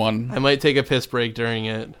only need one. I might take a piss break during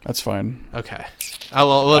it. That's fine. Okay.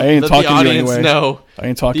 I'll let, I ain't let talking the to you audience anyway. know I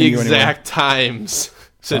ain't talking the to you anyway. exact times.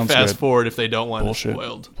 So Sounds fast good. forward if they don't want Bullshit. it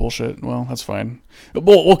spoiled. Bullshit. Well, that's fine.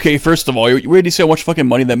 Well, okay, first of all, you ready to see how much fucking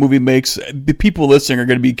money that movie makes? The people listening are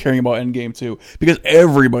going to be caring about Endgame too, because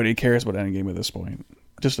everybody cares about Endgame at this point.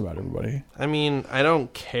 Just about everybody. I mean, I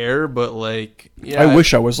don't care, but like, yeah. I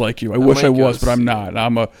wish I was like you. I wish might I go was, but I'm see not.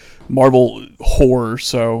 I'm a Marvel whore,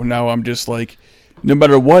 so now I'm just like, no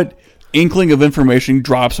matter what inkling of information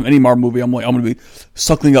drops from any Marvel movie, I'm going to be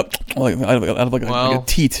suckling up like out of like a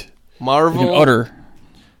teat, like Marvel, an udder.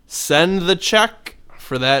 send the check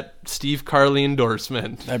for that Steve Carley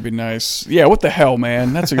endorsement. That'd be nice. Yeah, what the hell,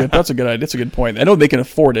 man? That's a good idea. That's a good point. I know they can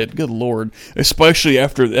afford it. Good lord, especially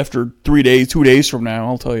after 2 days from now.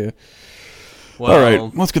 I'll tell you. Well, All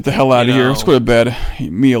right, let's get the hell out of here. know. Let's go to bed.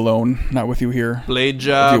 Me alone, not with you here. Blade If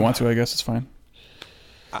job. you want to, I guess it's fine.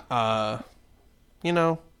 You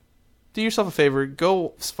know, do yourself a favor.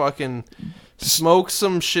 Go fucking smoke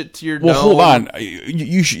some shit to your Well, dome. hold on.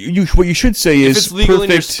 What you should say is If it's legal in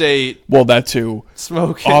your perfect. state, Well, that too.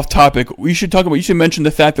 smoke it. Off topic. You should mention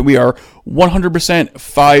the fact that we are 100%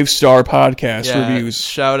 5-star podcast Yeah, reviews.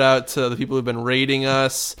 shout out to the people who've been rating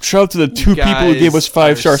us. Shout out to the 2 people who gave us guys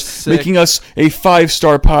 5 are stars, sick. making us a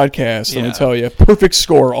 5-star podcast. Let me Yeah. tell you, perfect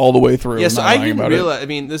score all the way through. Yes, I'm not I lying didn't about it. realize. I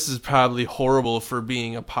mean, this is probably horrible for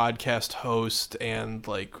being a podcast host and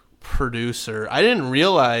like producer. I didn't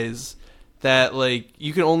realize that like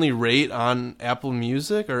you can only rate on Apple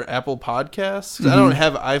Music or Apple Podcasts. 'Cause I don't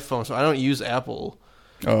have iPhone, so I don't use Apple.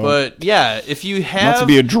 Oh. But yeah, if you have Not to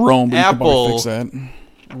be a drone, but you can Apple, probably fix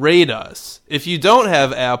that. rate us. If you don't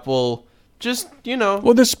have Apple, just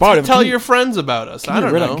Well, there's Spotify. tell Can you- your friends about us. I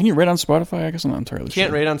don't know. Can you rate on Spotify? I guess I'm not entirely Can't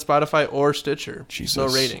sure. rate on Spotify or Stitcher. Jesus. No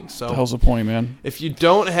ratings. So What the hell's the point, man? if you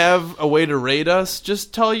don't have a way to rate us,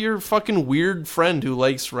 just tell your fucking weird friend who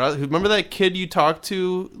likes. Remember that kid you talk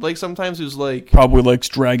to, like sometimes, who's like, Probably likes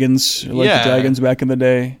dragons. Like Yeah. the dragons back in the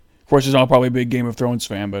day. Of course, he's not probably a big Game of Thrones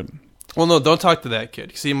fan, but well, no, don't talk to that kid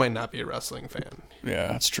because he might not be a wrestling fan. yeah,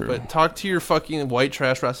 that's true. But talk to your fucking white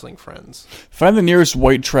trash wrestling friends. Find the nearest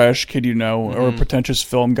white trash kid you know, or a pretentious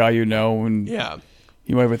film guy you know, and Yeah,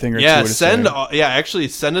 you might have a thing or yeah. two to Send, say. actually,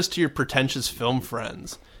 send us to your pretentious film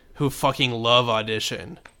friends who fucking love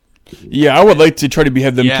Audition. Yeah, I would like to try to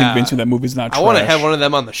have them Yeah. convinced me that movie's not I trash. want to have one of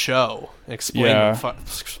them on the show and explain Yeah.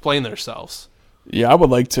 explain themselves. Yeah, I would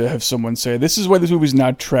like to have someone say, this is why this movie's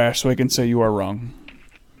not trash, so I can say you are wrong.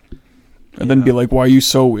 And then be like, why is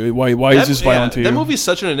this violent to you? That movie's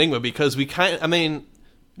such an enigma because I mean,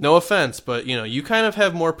 no offense, but you kind of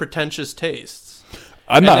have more pretentious tastes.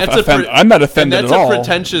 I'm not offended. I'm not offended and that's at all. a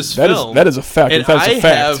pretentious That is- film. that is a fact. And That's a I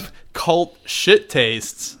fact. have cult shit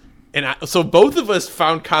tastes, and so both of us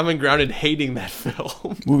found common ground in hating that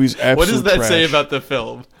film. Movie's absolute What does that trash. say about the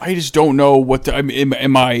film? I just don't know what I mean,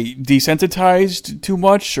 am I desensitized too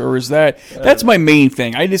much, or is that's my main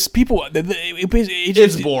thing. I just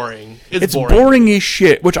It's boring. It's boring as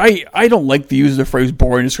shit, which I don't like to use the phrase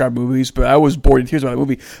boring to describe movies, but I was bored to tears about the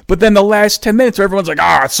movie. But then the last 10 minutes, everyone's like,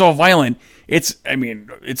 it's so violent. It's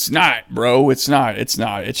not, bro. It's not. It's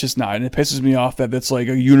just not. And it pisses me off that that's like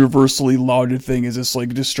a universally lauded thing is this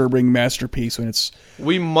like disturbing masterpiece when it's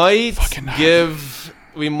We might Fucking not.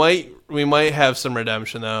 not. we might have some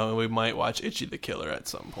redemption though, and we might watch Itchy the Killer at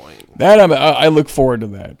some point. that I look forward to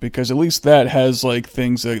that because at least that has like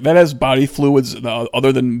things that has body fluids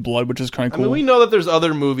other than blood, which is kind of I cool. mean, we know that there's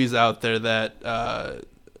other movies out there that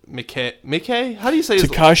Miike? How do you say his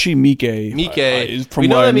Takashi Miike. Miike? From We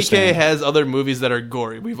know what I that Miike understand. has other movies that are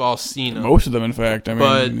gory. We've all seen them. Most of them, in fact. I mean,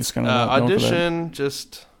 But he's kind of known for that. Audition,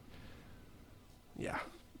 just yeah.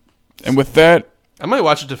 And with that, I might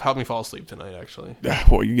watch it to help me fall asleep tonight. Actually.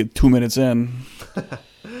 well, you get 2 minutes in.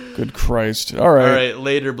 Good Christ! All right, All right,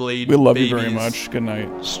 later, Blade. we love babies. you very much. Good night.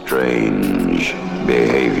 Strange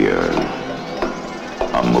Behavior.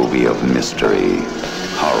 A movie of mystery,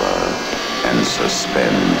 horror, and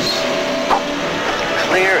suspense.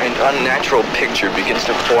 Clear and unnatural picture begins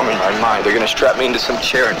to form in my mind. They're gonna strap me into some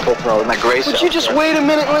chair and poke me over my gray cell. Would you just wait a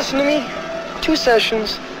minute and listen to me? 2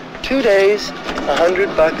 sessions, 2 days,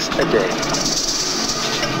 $100 a day.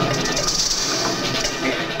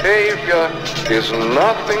 Behavior is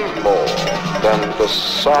nothing more than the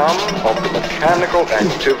sum of the mechanical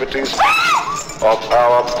activities of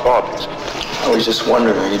our bodies. I was just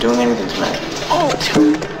wondering, are you doing anything tonight? Oh,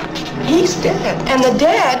 he's dead. And the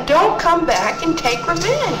dead don't come back and take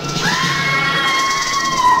revenge.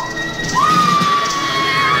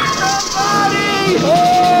 Somebody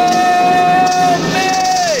help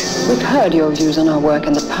me! We've heard your views on our work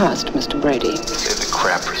in the past, Mr. Brady. Save the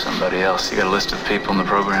crap for somebody else. You got a list of people in the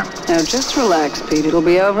program? Now, just relax, Pete. It'll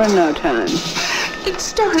be over in no time. It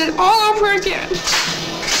started all over again.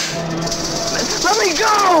 Let me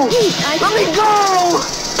go! Let me go!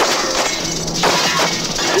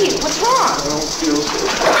 Pete, what's wrong? I don't feel so.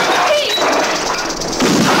 Pete!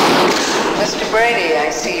 Mr. Brady, I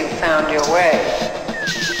see you found your way.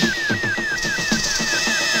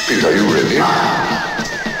 Pete, are you ready?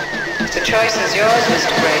 The choice is yours,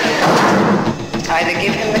 Mr. Brady. Either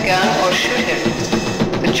give him the gun or shoot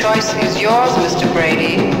him. The choice is yours, Mr.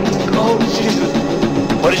 Brady. Oh, Jesus.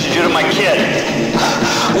 What did you do to my kid?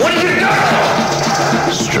 What did you do?